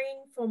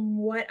suffering from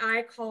what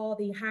I call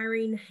the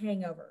hiring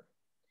hangover.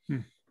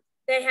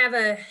 They have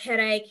a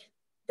headache.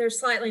 They're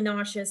slightly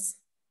nauseous.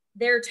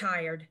 They're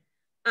tired.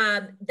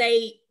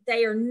 They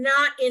are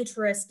not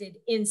interested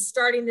in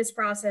starting this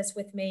process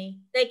with me.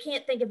 They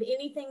can't think of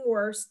anything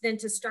worse than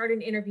to start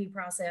an interview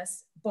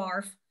process.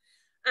 Barf.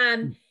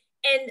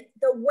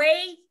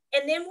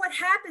 And then what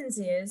happens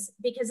is,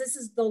 because this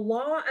is the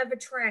law of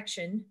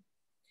attraction,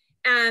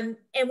 and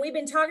we've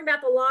been talking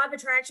about the law of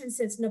attraction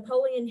since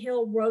Napoleon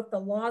Hill wrote the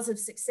Laws of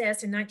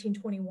Success in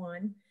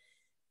 1921.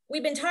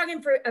 We've been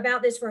talking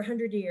about this for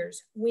 100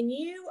 years. When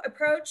you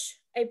approach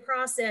a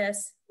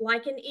process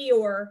like an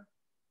Eeyore,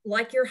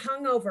 like you're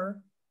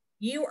hungover,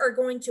 you are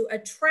going to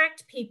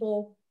attract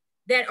people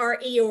that are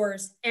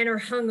Eeyores and are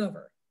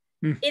hungover.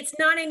 It's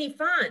not any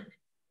fun,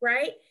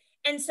 right?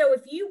 And so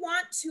if you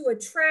want to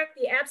attract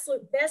the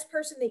absolute best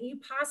person that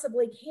you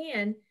possibly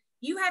can,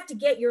 you have to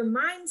get your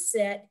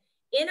mindset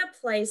in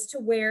a place to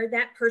where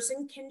that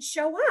person can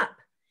show up.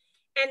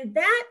 And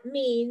that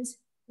means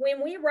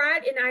when we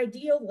write an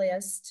ideal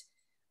list,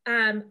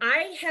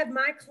 I have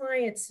my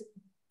clients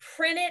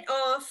print it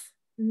off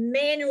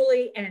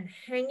manually and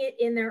hang it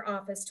in their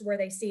office to where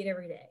they see it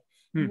every day.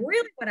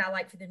 Really what I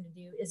like for them to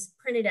do is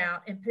print it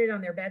out and put it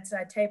on their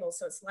bedside table.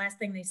 So it's the last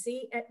thing they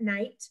see at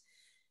night.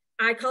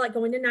 I call it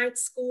going to night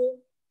school.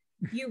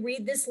 You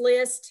read this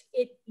list,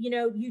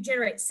 you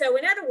generate. So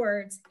in other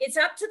words, it's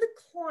up to the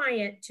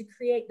client to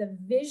create the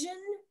vision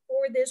for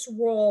for this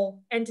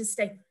role and to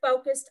stay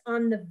focused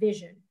on the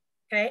vision,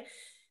 okay?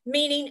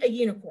 Meaning a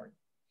unicorn.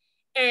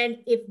 And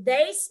if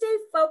they stay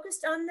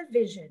focused on the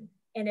vision,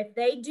 and if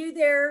they do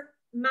their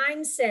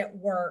mindset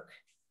work,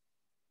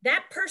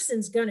 that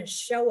person's going to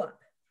show up.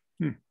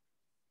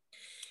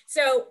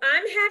 So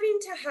I'm having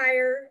to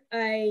hire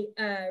a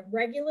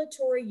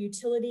regulatory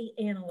utility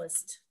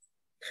analyst.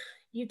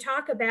 You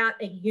talk about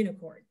a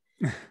unicorn.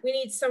 We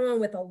need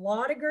someone with a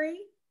law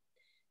degree,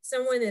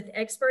 someone that's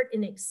expert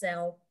in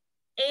Excel,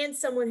 and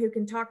someone who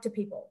can talk to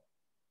people.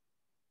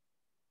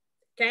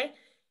 Okay.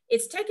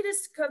 It's taken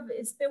us,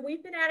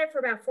 we've been at it for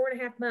about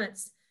 4.5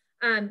 months.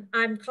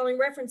 I'm calling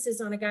references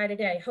on a guy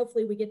today.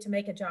 Hopefully we get to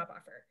make a job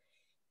offer.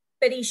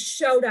 But he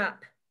showed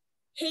up.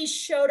 He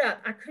showed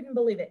up. I couldn't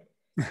believe it.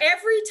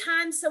 Every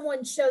time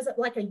someone shows up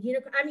like a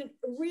unicorn, I mean,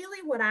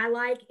 really what I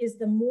like is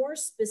the more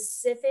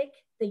specific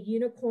the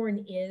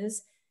unicorn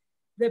is,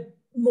 the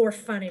more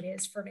fun it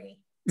is for me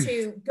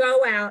to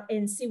go out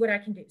and see what I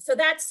can do. So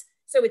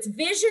it's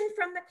vision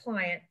from the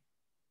client.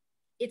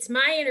 It's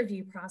my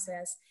interview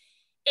process.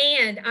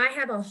 And I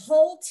have a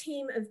whole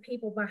team of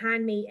people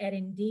behind me at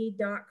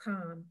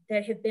Indeed.com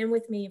that have been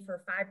with me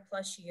for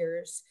 5+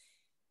 years.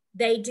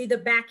 They do the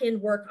back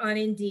end work on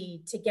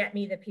Indeed to get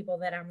me the people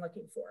that I'm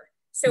looking for.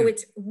 So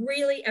it's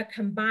really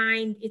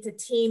it's a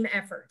team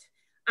effort.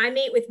 I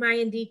meet with my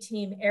Indeed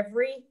team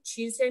every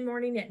Tuesday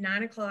morning at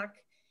 9 o'clock,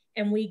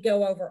 and we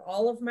go over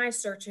all of my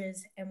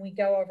searches, and we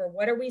go over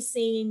what are we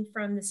seeing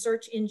from the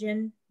search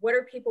engine? What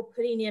are people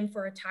putting in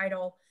for a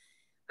title?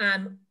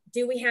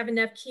 Do we have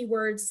enough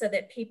keywords so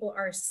that people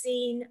are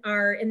seeing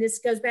and this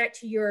goes back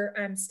to your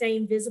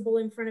staying visible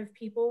in front of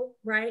people,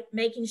 right?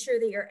 Making sure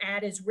that your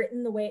ad is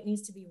written the way it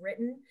needs to be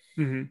written.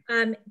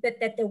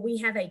 But that we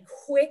have a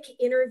quick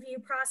interview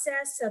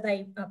process. So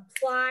they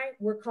apply,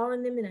 we're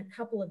calling them in a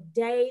couple of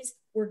days.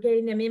 We're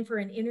getting them in for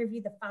an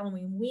interview the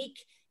following week,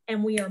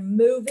 and we are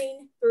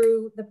moving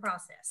through the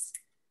process.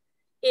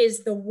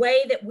 Is the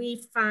way that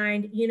we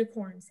find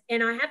unicorns.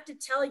 And I have to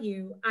tell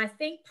you, I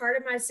think part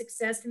of my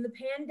success in the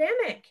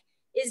pandemic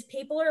is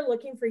people are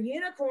looking for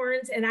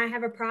unicorns, and I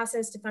have a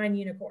process to find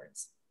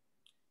unicorns.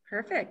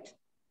 Perfect.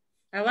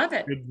 I love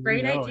it.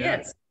 Great ideas.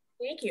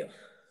 Yeah. Thank you.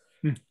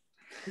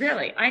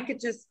 Really,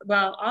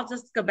 I'll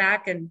just go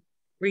back and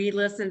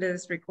re-listen to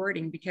this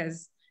recording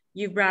because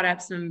you've brought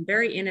up some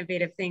very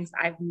innovative things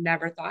I've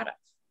never thought of.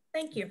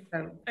 Thank you.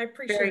 So I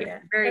appreciate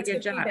that. Very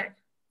good job. Feedback.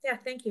 Yeah,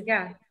 thank you.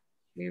 Yeah.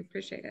 We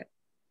appreciate it.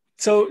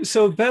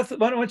 So Beth,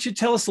 why don't you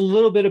tell us a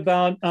little bit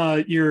about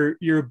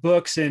your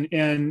books and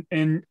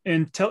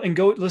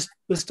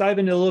let's dive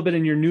into a little bit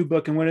in your new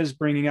book and what it's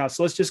bringing out.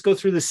 So let's just go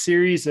through the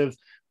series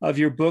of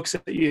your books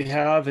that you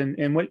have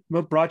and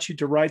what brought you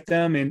to write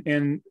them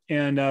and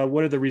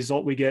what are the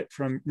result we get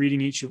from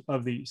reading each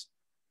of these.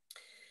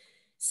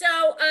 So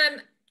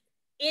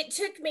it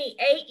took me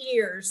 8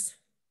 years,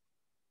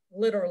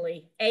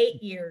 literally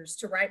 8 years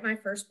to write my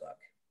first book.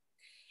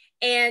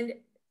 And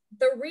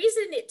the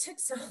reason it took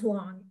so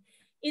long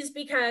is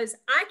because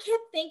I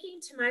kept thinking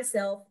to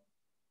myself,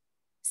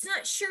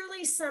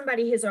 surely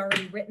somebody has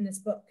already written this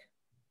book.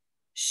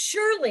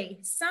 Surely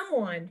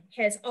someone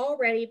has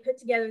already put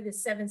together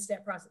this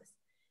 7-step process.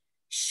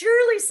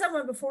 Surely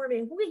someone before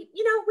me,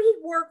 we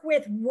work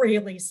with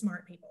really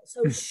smart people.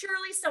 So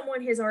surely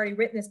someone has already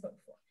written this book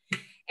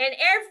before. And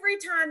every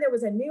time there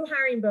was a new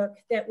hiring book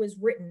that was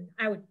written,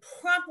 I would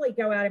promptly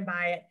go out and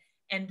buy it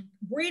and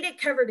read it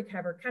cover to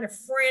cover, kind of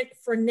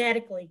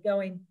frenetically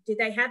going, did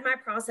they have my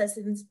process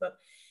in this book?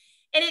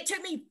 And it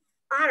took me,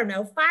 5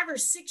 or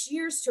 6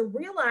 years to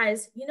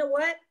realize, you know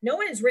what? No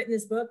one has written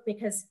this book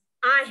because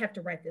I have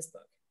to write this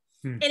book.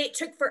 And it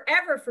took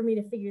forever for me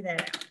to figure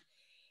that out.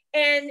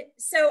 And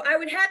so I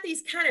would have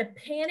these kind of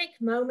panic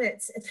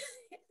moments at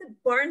the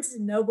Barnes &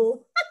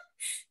 Noble.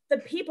 The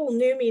people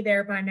knew me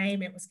there by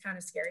name. It was kind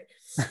of scary.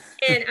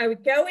 And I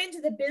would go into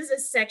the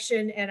business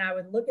section and I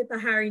would look at the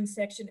hiring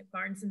section at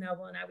Barnes &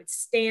 Noble and I would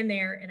stand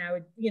there and I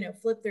would,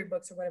 flip through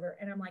books or whatever.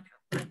 And I'm like,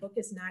 my book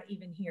is not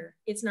even here.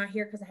 It's not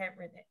here because I haven't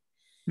written it.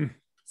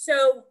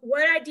 So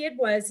what I did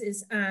was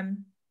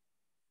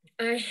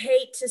I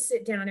hate to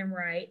sit down and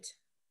write.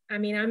 I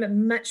mean, I'm a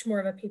much more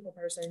of a people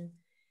person.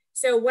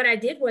 So what I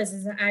did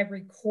was I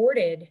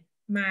recorded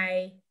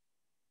my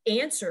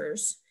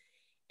answers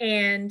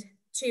and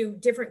to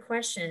different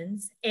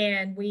questions,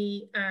 and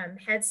we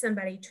had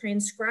somebody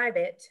transcribe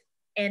it,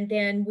 and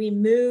then we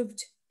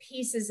moved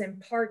pieces and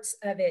parts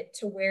of it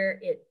to where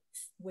it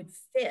would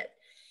fit.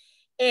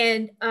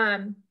 And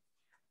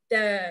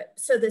the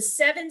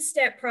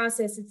 7-step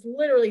process, it's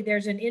literally,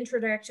 there's an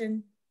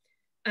introduction.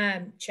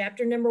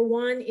 Chapter number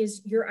 1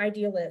 is your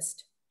ideal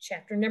list.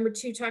 Chapter number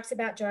 2 talks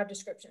about job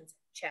descriptions.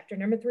 Chapter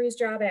number 3 is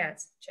job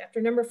ads. Chapter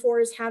number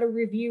 4 is how to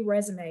review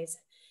resumes.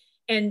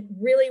 And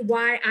really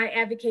why I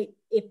advocate,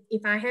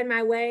 if I had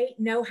my way,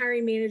 no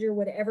hiring manager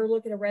would ever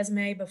look at a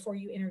resume before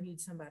you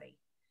interviewed somebody.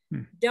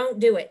 Don't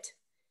do it.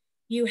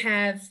 You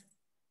have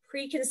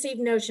preconceived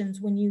notions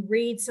when you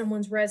read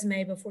someone's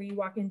resume before you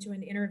walk into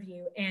an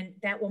interview, and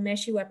that will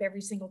mess you up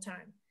every single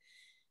time.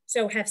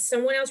 So have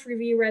someone else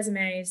review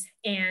resumes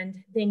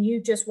and then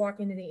you just walk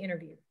into the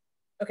interview.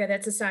 Okay,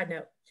 that's a side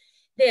note.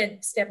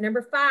 Then step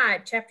number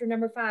 5, chapter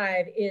number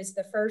 5 is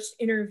the first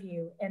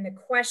interview, and the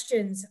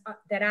questions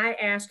that I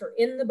ask are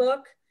in the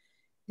book.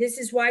 This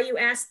is why you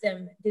ask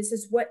them. This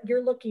is what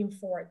you're looking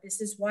for.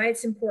 This is why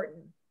it's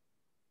important.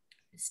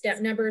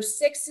 Step number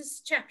 6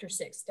 is chapter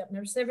 6. Step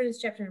number 7 is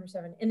chapter number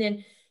 7. And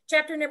then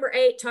chapter number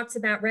 8 talks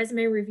about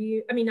resume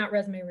review. I mean, not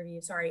resume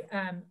review, sorry.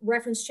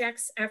 Reference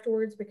checks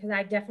afterwards, because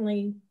I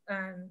definitely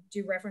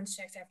do reference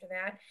checks after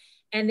that.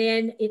 And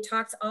then it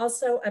talks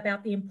also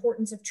about the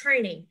importance of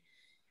training.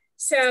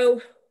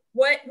 So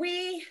what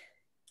we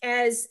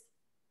as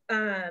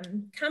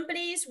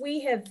companies,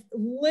 we have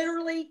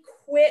literally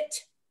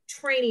quit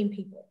training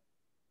people.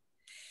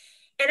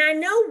 And I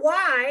know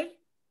why.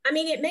 I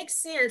mean, it makes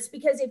sense,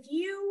 because if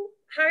you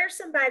hire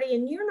somebody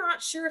and you're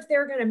not sure if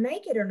they're going to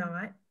make it or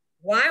not,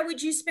 why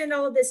would you spend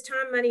all of this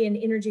time, money, and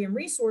energy and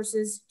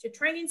resources to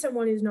training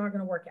someone who's not going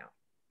to work out?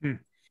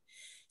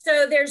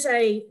 So there's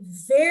a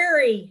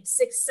very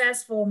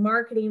successful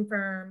marketing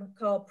firm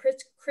called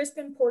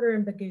Crispin Porter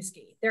and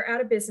Bogusky. They're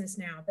out of business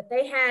now, but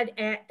they had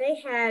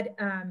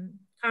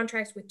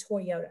contracts with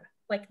Toyota.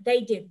 Like, they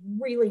did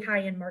really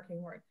high-end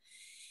marketing work.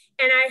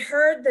 And I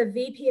heard the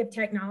VP of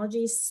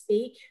technology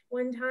speak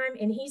one time,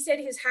 and he said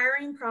his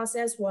hiring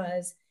process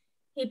was,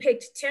 he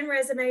picked 10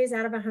 resumes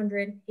out of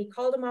 100. He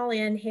called them all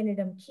in, handed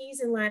them keys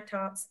and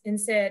laptops, and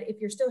said, if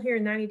you're still here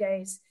in 90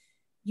 days,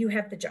 you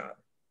have the job.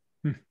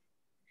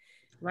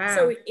 Wow.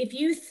 So if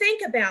you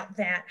think about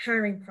that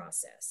hiring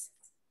process,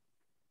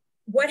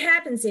 what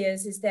happens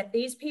is that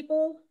these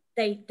people,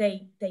 they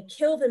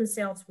kill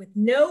themselves with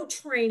no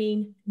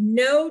training,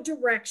 no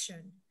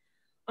direction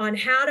on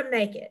how to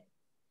make it.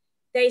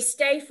 They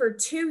stay for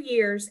 2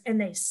 years and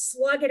they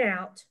slug it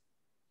out.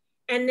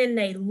 And then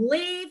they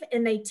leave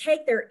and they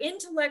take their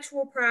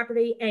intellectual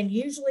property and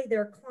usually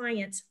their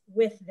clients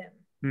with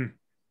them.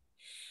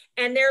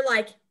 And they're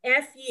like,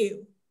 F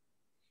you.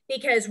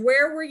 Because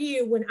where were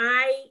you when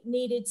I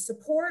needed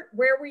support?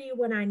 Where were you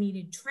when I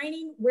needed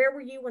training? Where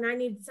were you when I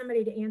needed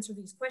somebody to answer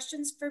these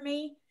questions for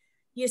me?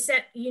 You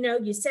set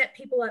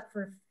people up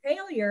for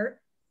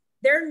failure.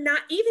 They're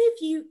not, even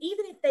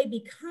if they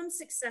become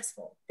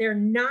successful, they're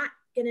not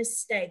going to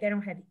stay. They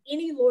don't have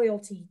any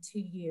loyalty to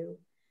you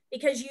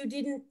because you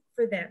didn't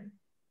for them.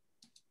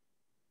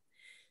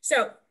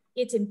 So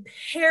it's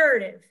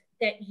imperative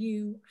that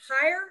you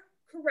hire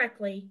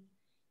correctly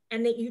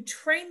and that you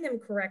train them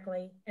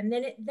correctly. And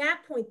then at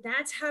that point,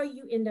 that's how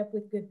you end up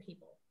with good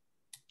people.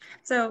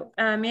 So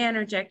may I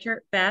interject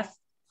here? Beth,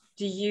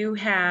 do you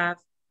have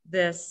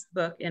this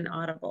book in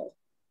Audible?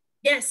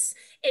 Yes.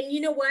 And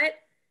you know what?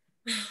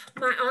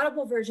 My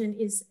Audible version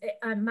is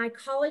my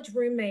college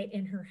roommate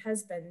and her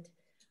husband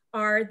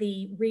are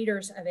the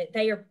readers of it.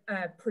 They are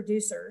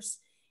producers.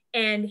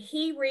 And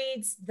he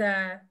reads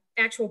the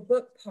actual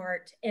book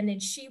part, and then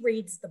she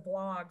reads the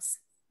blogs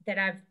that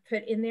I've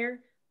put in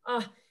there.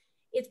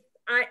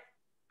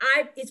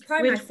 It's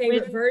probably my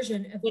favorite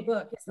version of the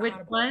book. Which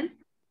one?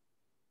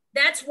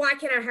 That's Why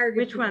Can't I Hire Good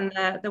Which People?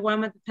 one? The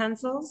one with the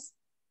pencils?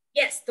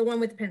 Yes, the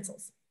one with the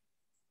pencils.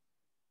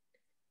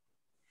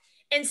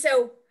 And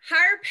so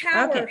Higher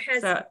Power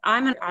has. So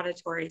I'm an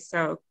auditory,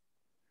 so.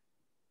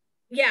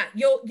 Yeah,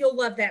 you'll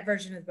love that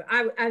version of the book.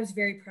 I was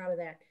very proud of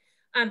that.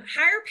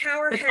 Higher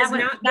Power has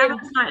not that been.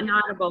 was not an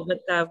Audible, but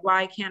the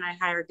Why Can't I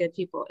Hire Good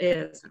People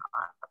is an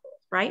Audible,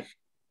 right?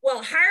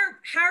 Well,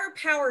 Higher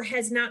Power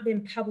has not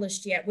been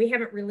published yet. We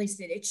haven't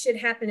released it. It should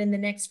happen in the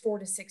next 4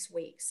 to 6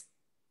 weeks.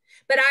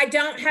 But I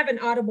don't have an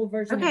Audible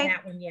version of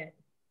that one yet.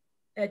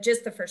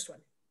 Just the first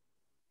one.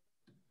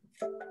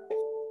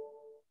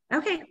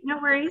 Okay, no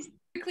worries.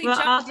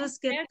 Well, I'll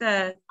just get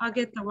I'll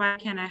get the Why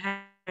Can't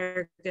I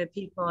Hire Good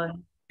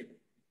People,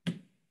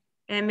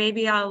 and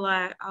maybe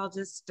I'll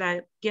just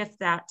gift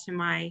that to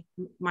my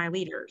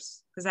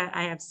leaders, because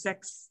I have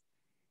 6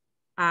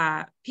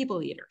 people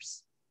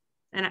leaders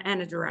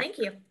and a director. Thank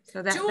you.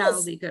 So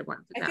that'll be a good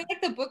one. I feel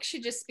like the book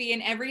should just be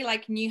in every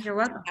new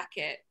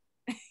packet.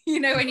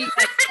 When you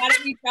start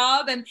a new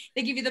job and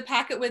they give you the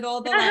packet with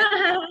all the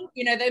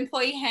the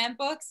employee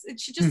handbooks, it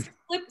should just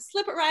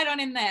slip it right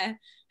on in there.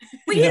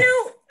 Well,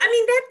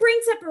 that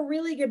brings up a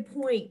really good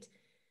point.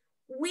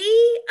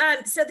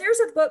 So there's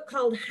a book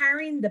called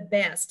Hiring the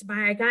Best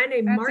by a guy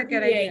named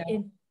Martin Yates,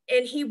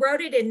 and he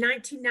wrote it in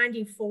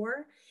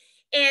 1994.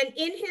 And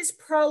in his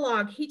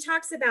prologue, he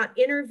talks about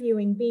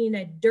interviewing being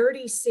a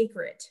dirty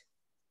secret.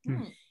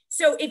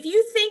 So if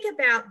you think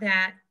about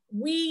that,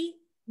 we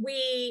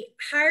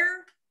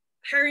hire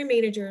hiring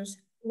managers.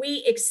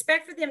 We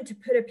expect for them to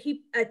put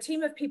a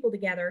team of people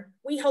together.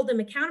 We hold them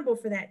accountable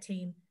for that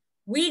team.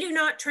 We do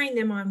not train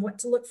them on what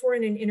to look for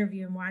in an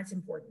interview and why it's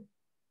important.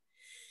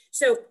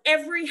 So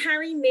every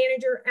hiring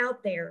manager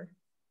out there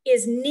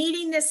is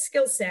needing this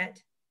skill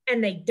set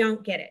and they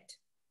don't get it.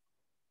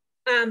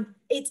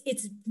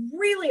 It's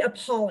really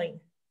appalling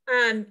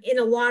in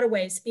a lot of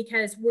ways,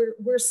 because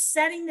we're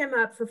setting them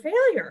up for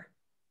failure.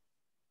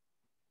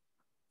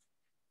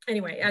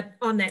 Anyway,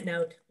 on that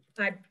note,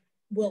 I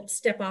will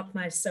step off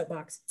my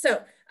soapbox.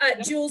 So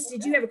Jules,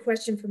 did you have a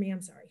question for me?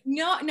 I'm sorry.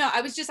 No,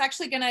 I was just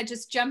actually going to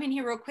just jump in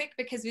here real quick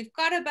because we've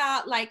got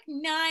about like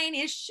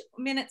 9-ish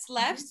minutes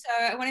left. So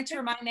I wanted to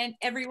remind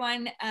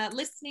everyone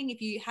listening,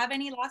 if you have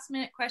any last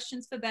minute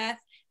questions for Beth,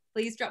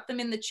 please drop them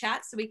in the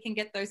chat so we can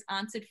get those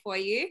answered for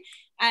you.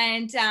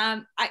 And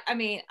I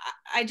mean,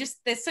 I just,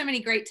 there's so many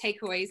great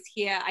takeaways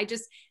here. I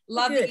just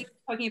love that you're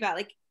talking about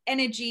like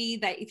energy,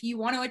 that if you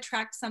want to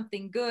attract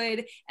something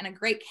good and a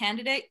great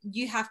candidate,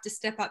 you have to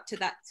step up to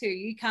that too.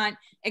 You can't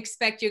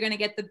expect you're going to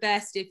get the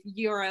best if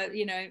you're a,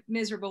 you know,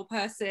 miserable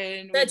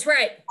person. That's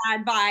right.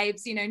 Bad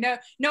vibes, you know,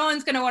 no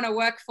one's going to want to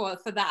work for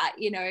that,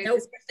 you know,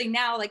 especially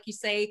now, like you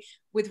say,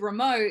 with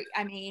remote.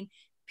 I mean,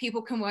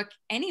 people can work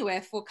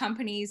anywhere for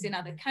companies in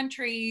other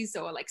countries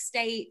or like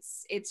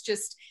states.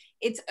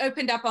 It's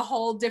opened up a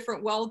whole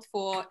different world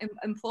for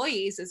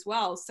employees as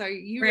well. So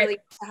you really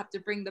have to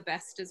bring the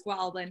best as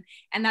well.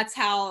 And that's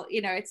how,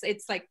 you know,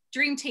 it's like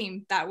dream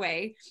team that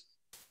way.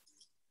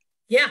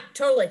 Yeah,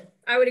 totally.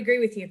 I would agree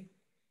with you.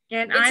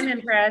 And I'm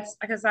impressed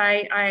because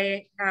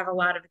I have a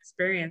lot of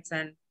experience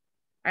and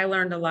I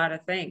learned a lot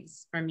of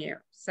things from you.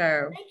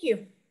 So thank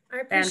you.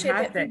 I appreciate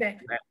that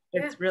feedback.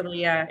 It's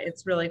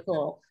really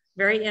cool.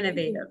 Very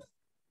innovative.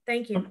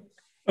 Thank you.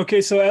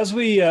 Okay, so as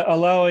we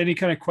allow any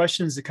kind of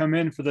questions to come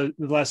in for the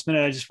last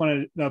minute, I just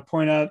want to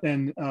point out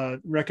and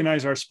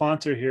recognize our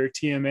sponsor here,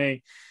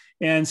 TMA.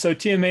 And so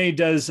TMA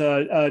does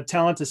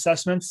talent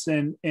assessments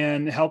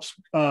and helps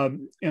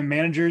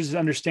managers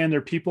understand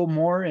their people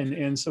more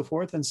and so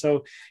forth. And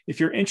so if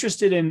you're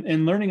interested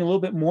in learning a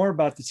little bit more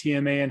about the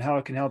TMA and how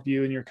it can help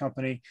you and your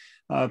company,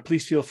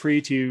 please feel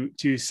free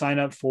to sign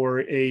up for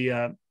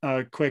a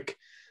quick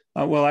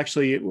well,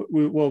 actually,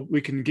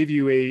 we can give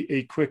you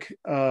a quick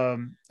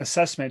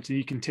assessment, and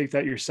you can take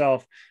that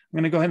yourself. I'm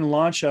going to go ahead and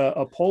launch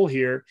a poll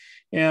here,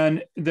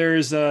 and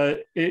there's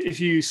if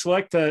you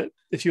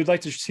would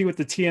like to see what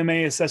the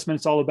TMA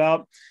assessment is all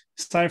about,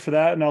 sign up for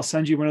that, and I'll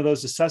send you one of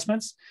those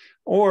assessments.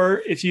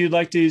 Or if you'd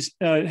like to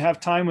have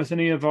time with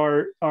any of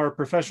our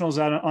professionals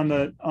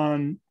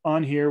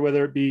on here,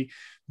 whether it be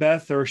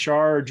Beth or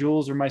Shar or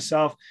Jules or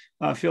myself,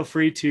 feel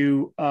free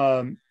to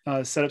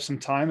set up some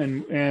time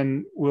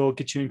and we'll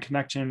get you in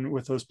connection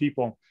with those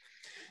people.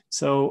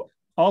 So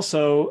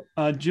also,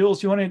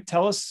 Jules, do you want to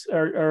tell us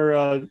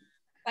or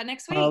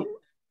next week?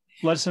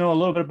 Let us know a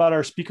little bit about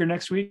our speaker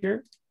next week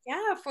here.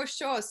 Yeah, for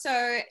sure.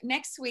 So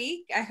next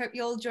week, I hope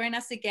you'll join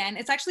us again.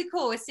 It's actually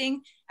cool.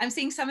 I'm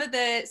seeing some of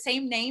the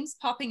same names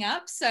popping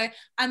up. So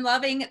I'm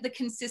loving the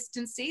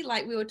consistency,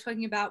 like we were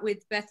talking about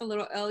with Beth a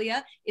little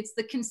earlier. It's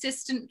the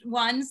consistent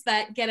ones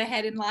that get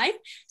ahead in life.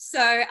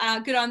 So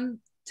good on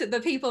to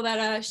the people that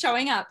are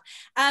showing up.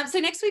 So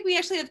next week we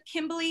actually have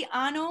Kimberly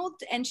Arnold,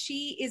 and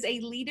she is a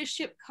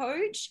leadership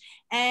coach.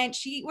 And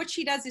what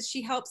she does is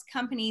she helps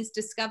companies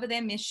discover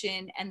their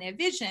mission and their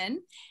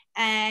vision,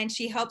 and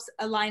she helps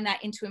align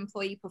that into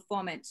employee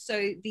performance.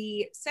 So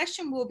the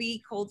session will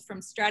be called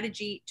From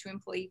Strategy to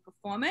Employee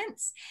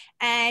Performance.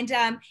 And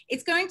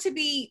it's going to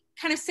be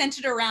kind of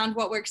centered around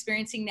what we're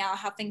experiencing now,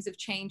 how things have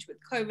changed with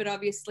COVID,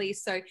 obviously.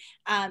 So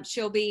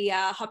she'll be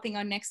hopping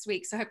on next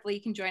week. So hopefully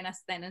you can join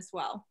us then as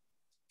well.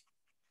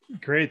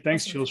 Great.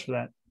 Thanks, Jules, for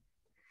that.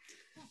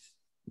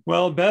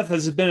 Well, Beth,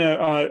 this has been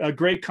a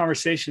great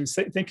conversation.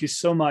 Thank you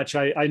so much.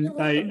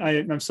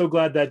 I'm so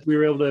glad that we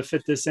were able to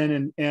fit this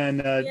in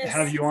and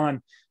have you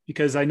on,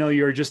 because I know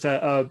you're just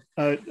a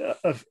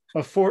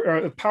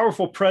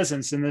powerful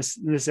presence in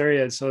this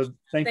area. So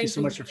thank you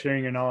so much for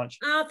sharing your knowledge.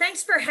 Oh,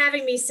 thanks for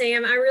having me,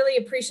 Sam. I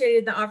really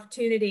appreciated the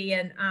opportunity,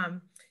 and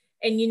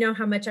you know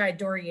how much I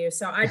adore you.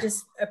 So I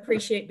just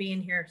appreciate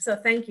being here. So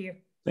thank you.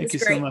 Thank you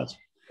so much.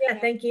 Yeah,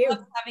 thank you.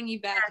 Love having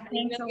you back. Yeah,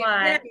 thanks a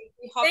lot.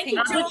 Thank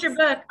you. I'll get your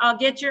book. I'll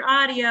get your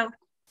audio. All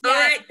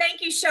right.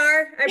 Thank you,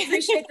 Shar. I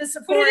appreciate the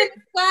support. Put it in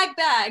the flag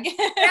bag.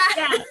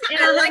 Yeah. And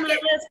I like my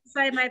list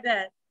beside my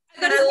bed.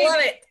 I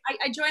love it.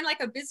 I joined like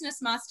a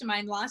business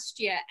mastermind last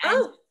year.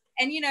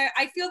 And, you know,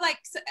 I feel like,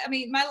 I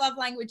mean, my love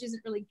language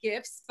isn't really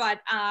gifts, but,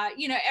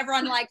 you know,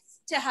 everyone likes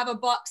to have a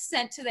box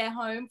sent to their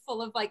home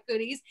full of like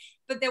goodies.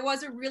 But there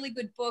was a really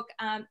good book,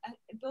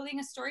 Building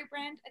a Story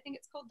Brand, I think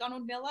it's called,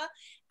 Donald Miller.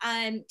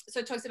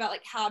 So it talks about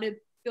like how to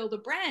build a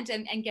brand,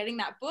 and getting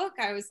that book,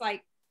 I was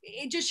like,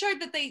 it just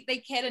showed that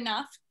they cared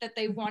enough, that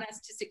they want us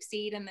to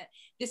succeed, and that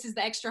this is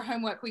the extra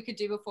homework we could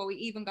do before we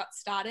even got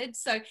started.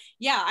 So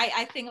yeah,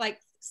 I think like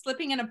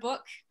slipping in a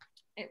book,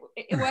 it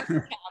works.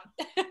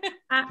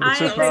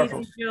 I agree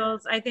with you,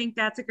 Jules. I think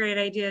that's a great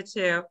idea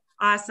too.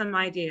 Awesome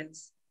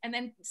ideas. And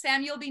then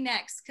Sam, you'll be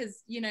next,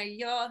 because you know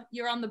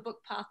you're on the book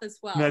path as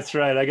well. That's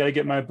right. I got to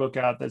get my book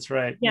out. That's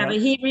right. Yeah, but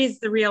he reads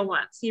the real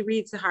ones. He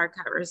reads the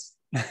hardcovers.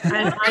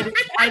 I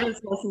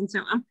just listen to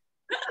him.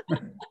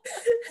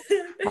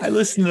 I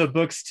listen to the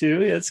books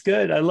too. It's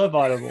good. I love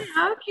Audible.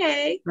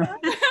 Okay.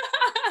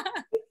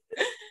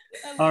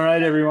 All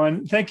right,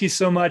 everyone. Thank you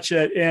so much,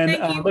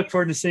 and look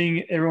forward to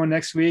seeing everyone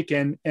next week.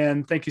 And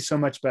thank you so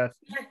much, Beth.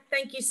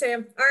 Thank you,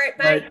 Sam. All right,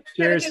 bye. All right,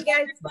 cheers. Have a good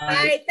guys.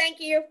 Bye. Thank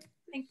you.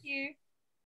 Thank you.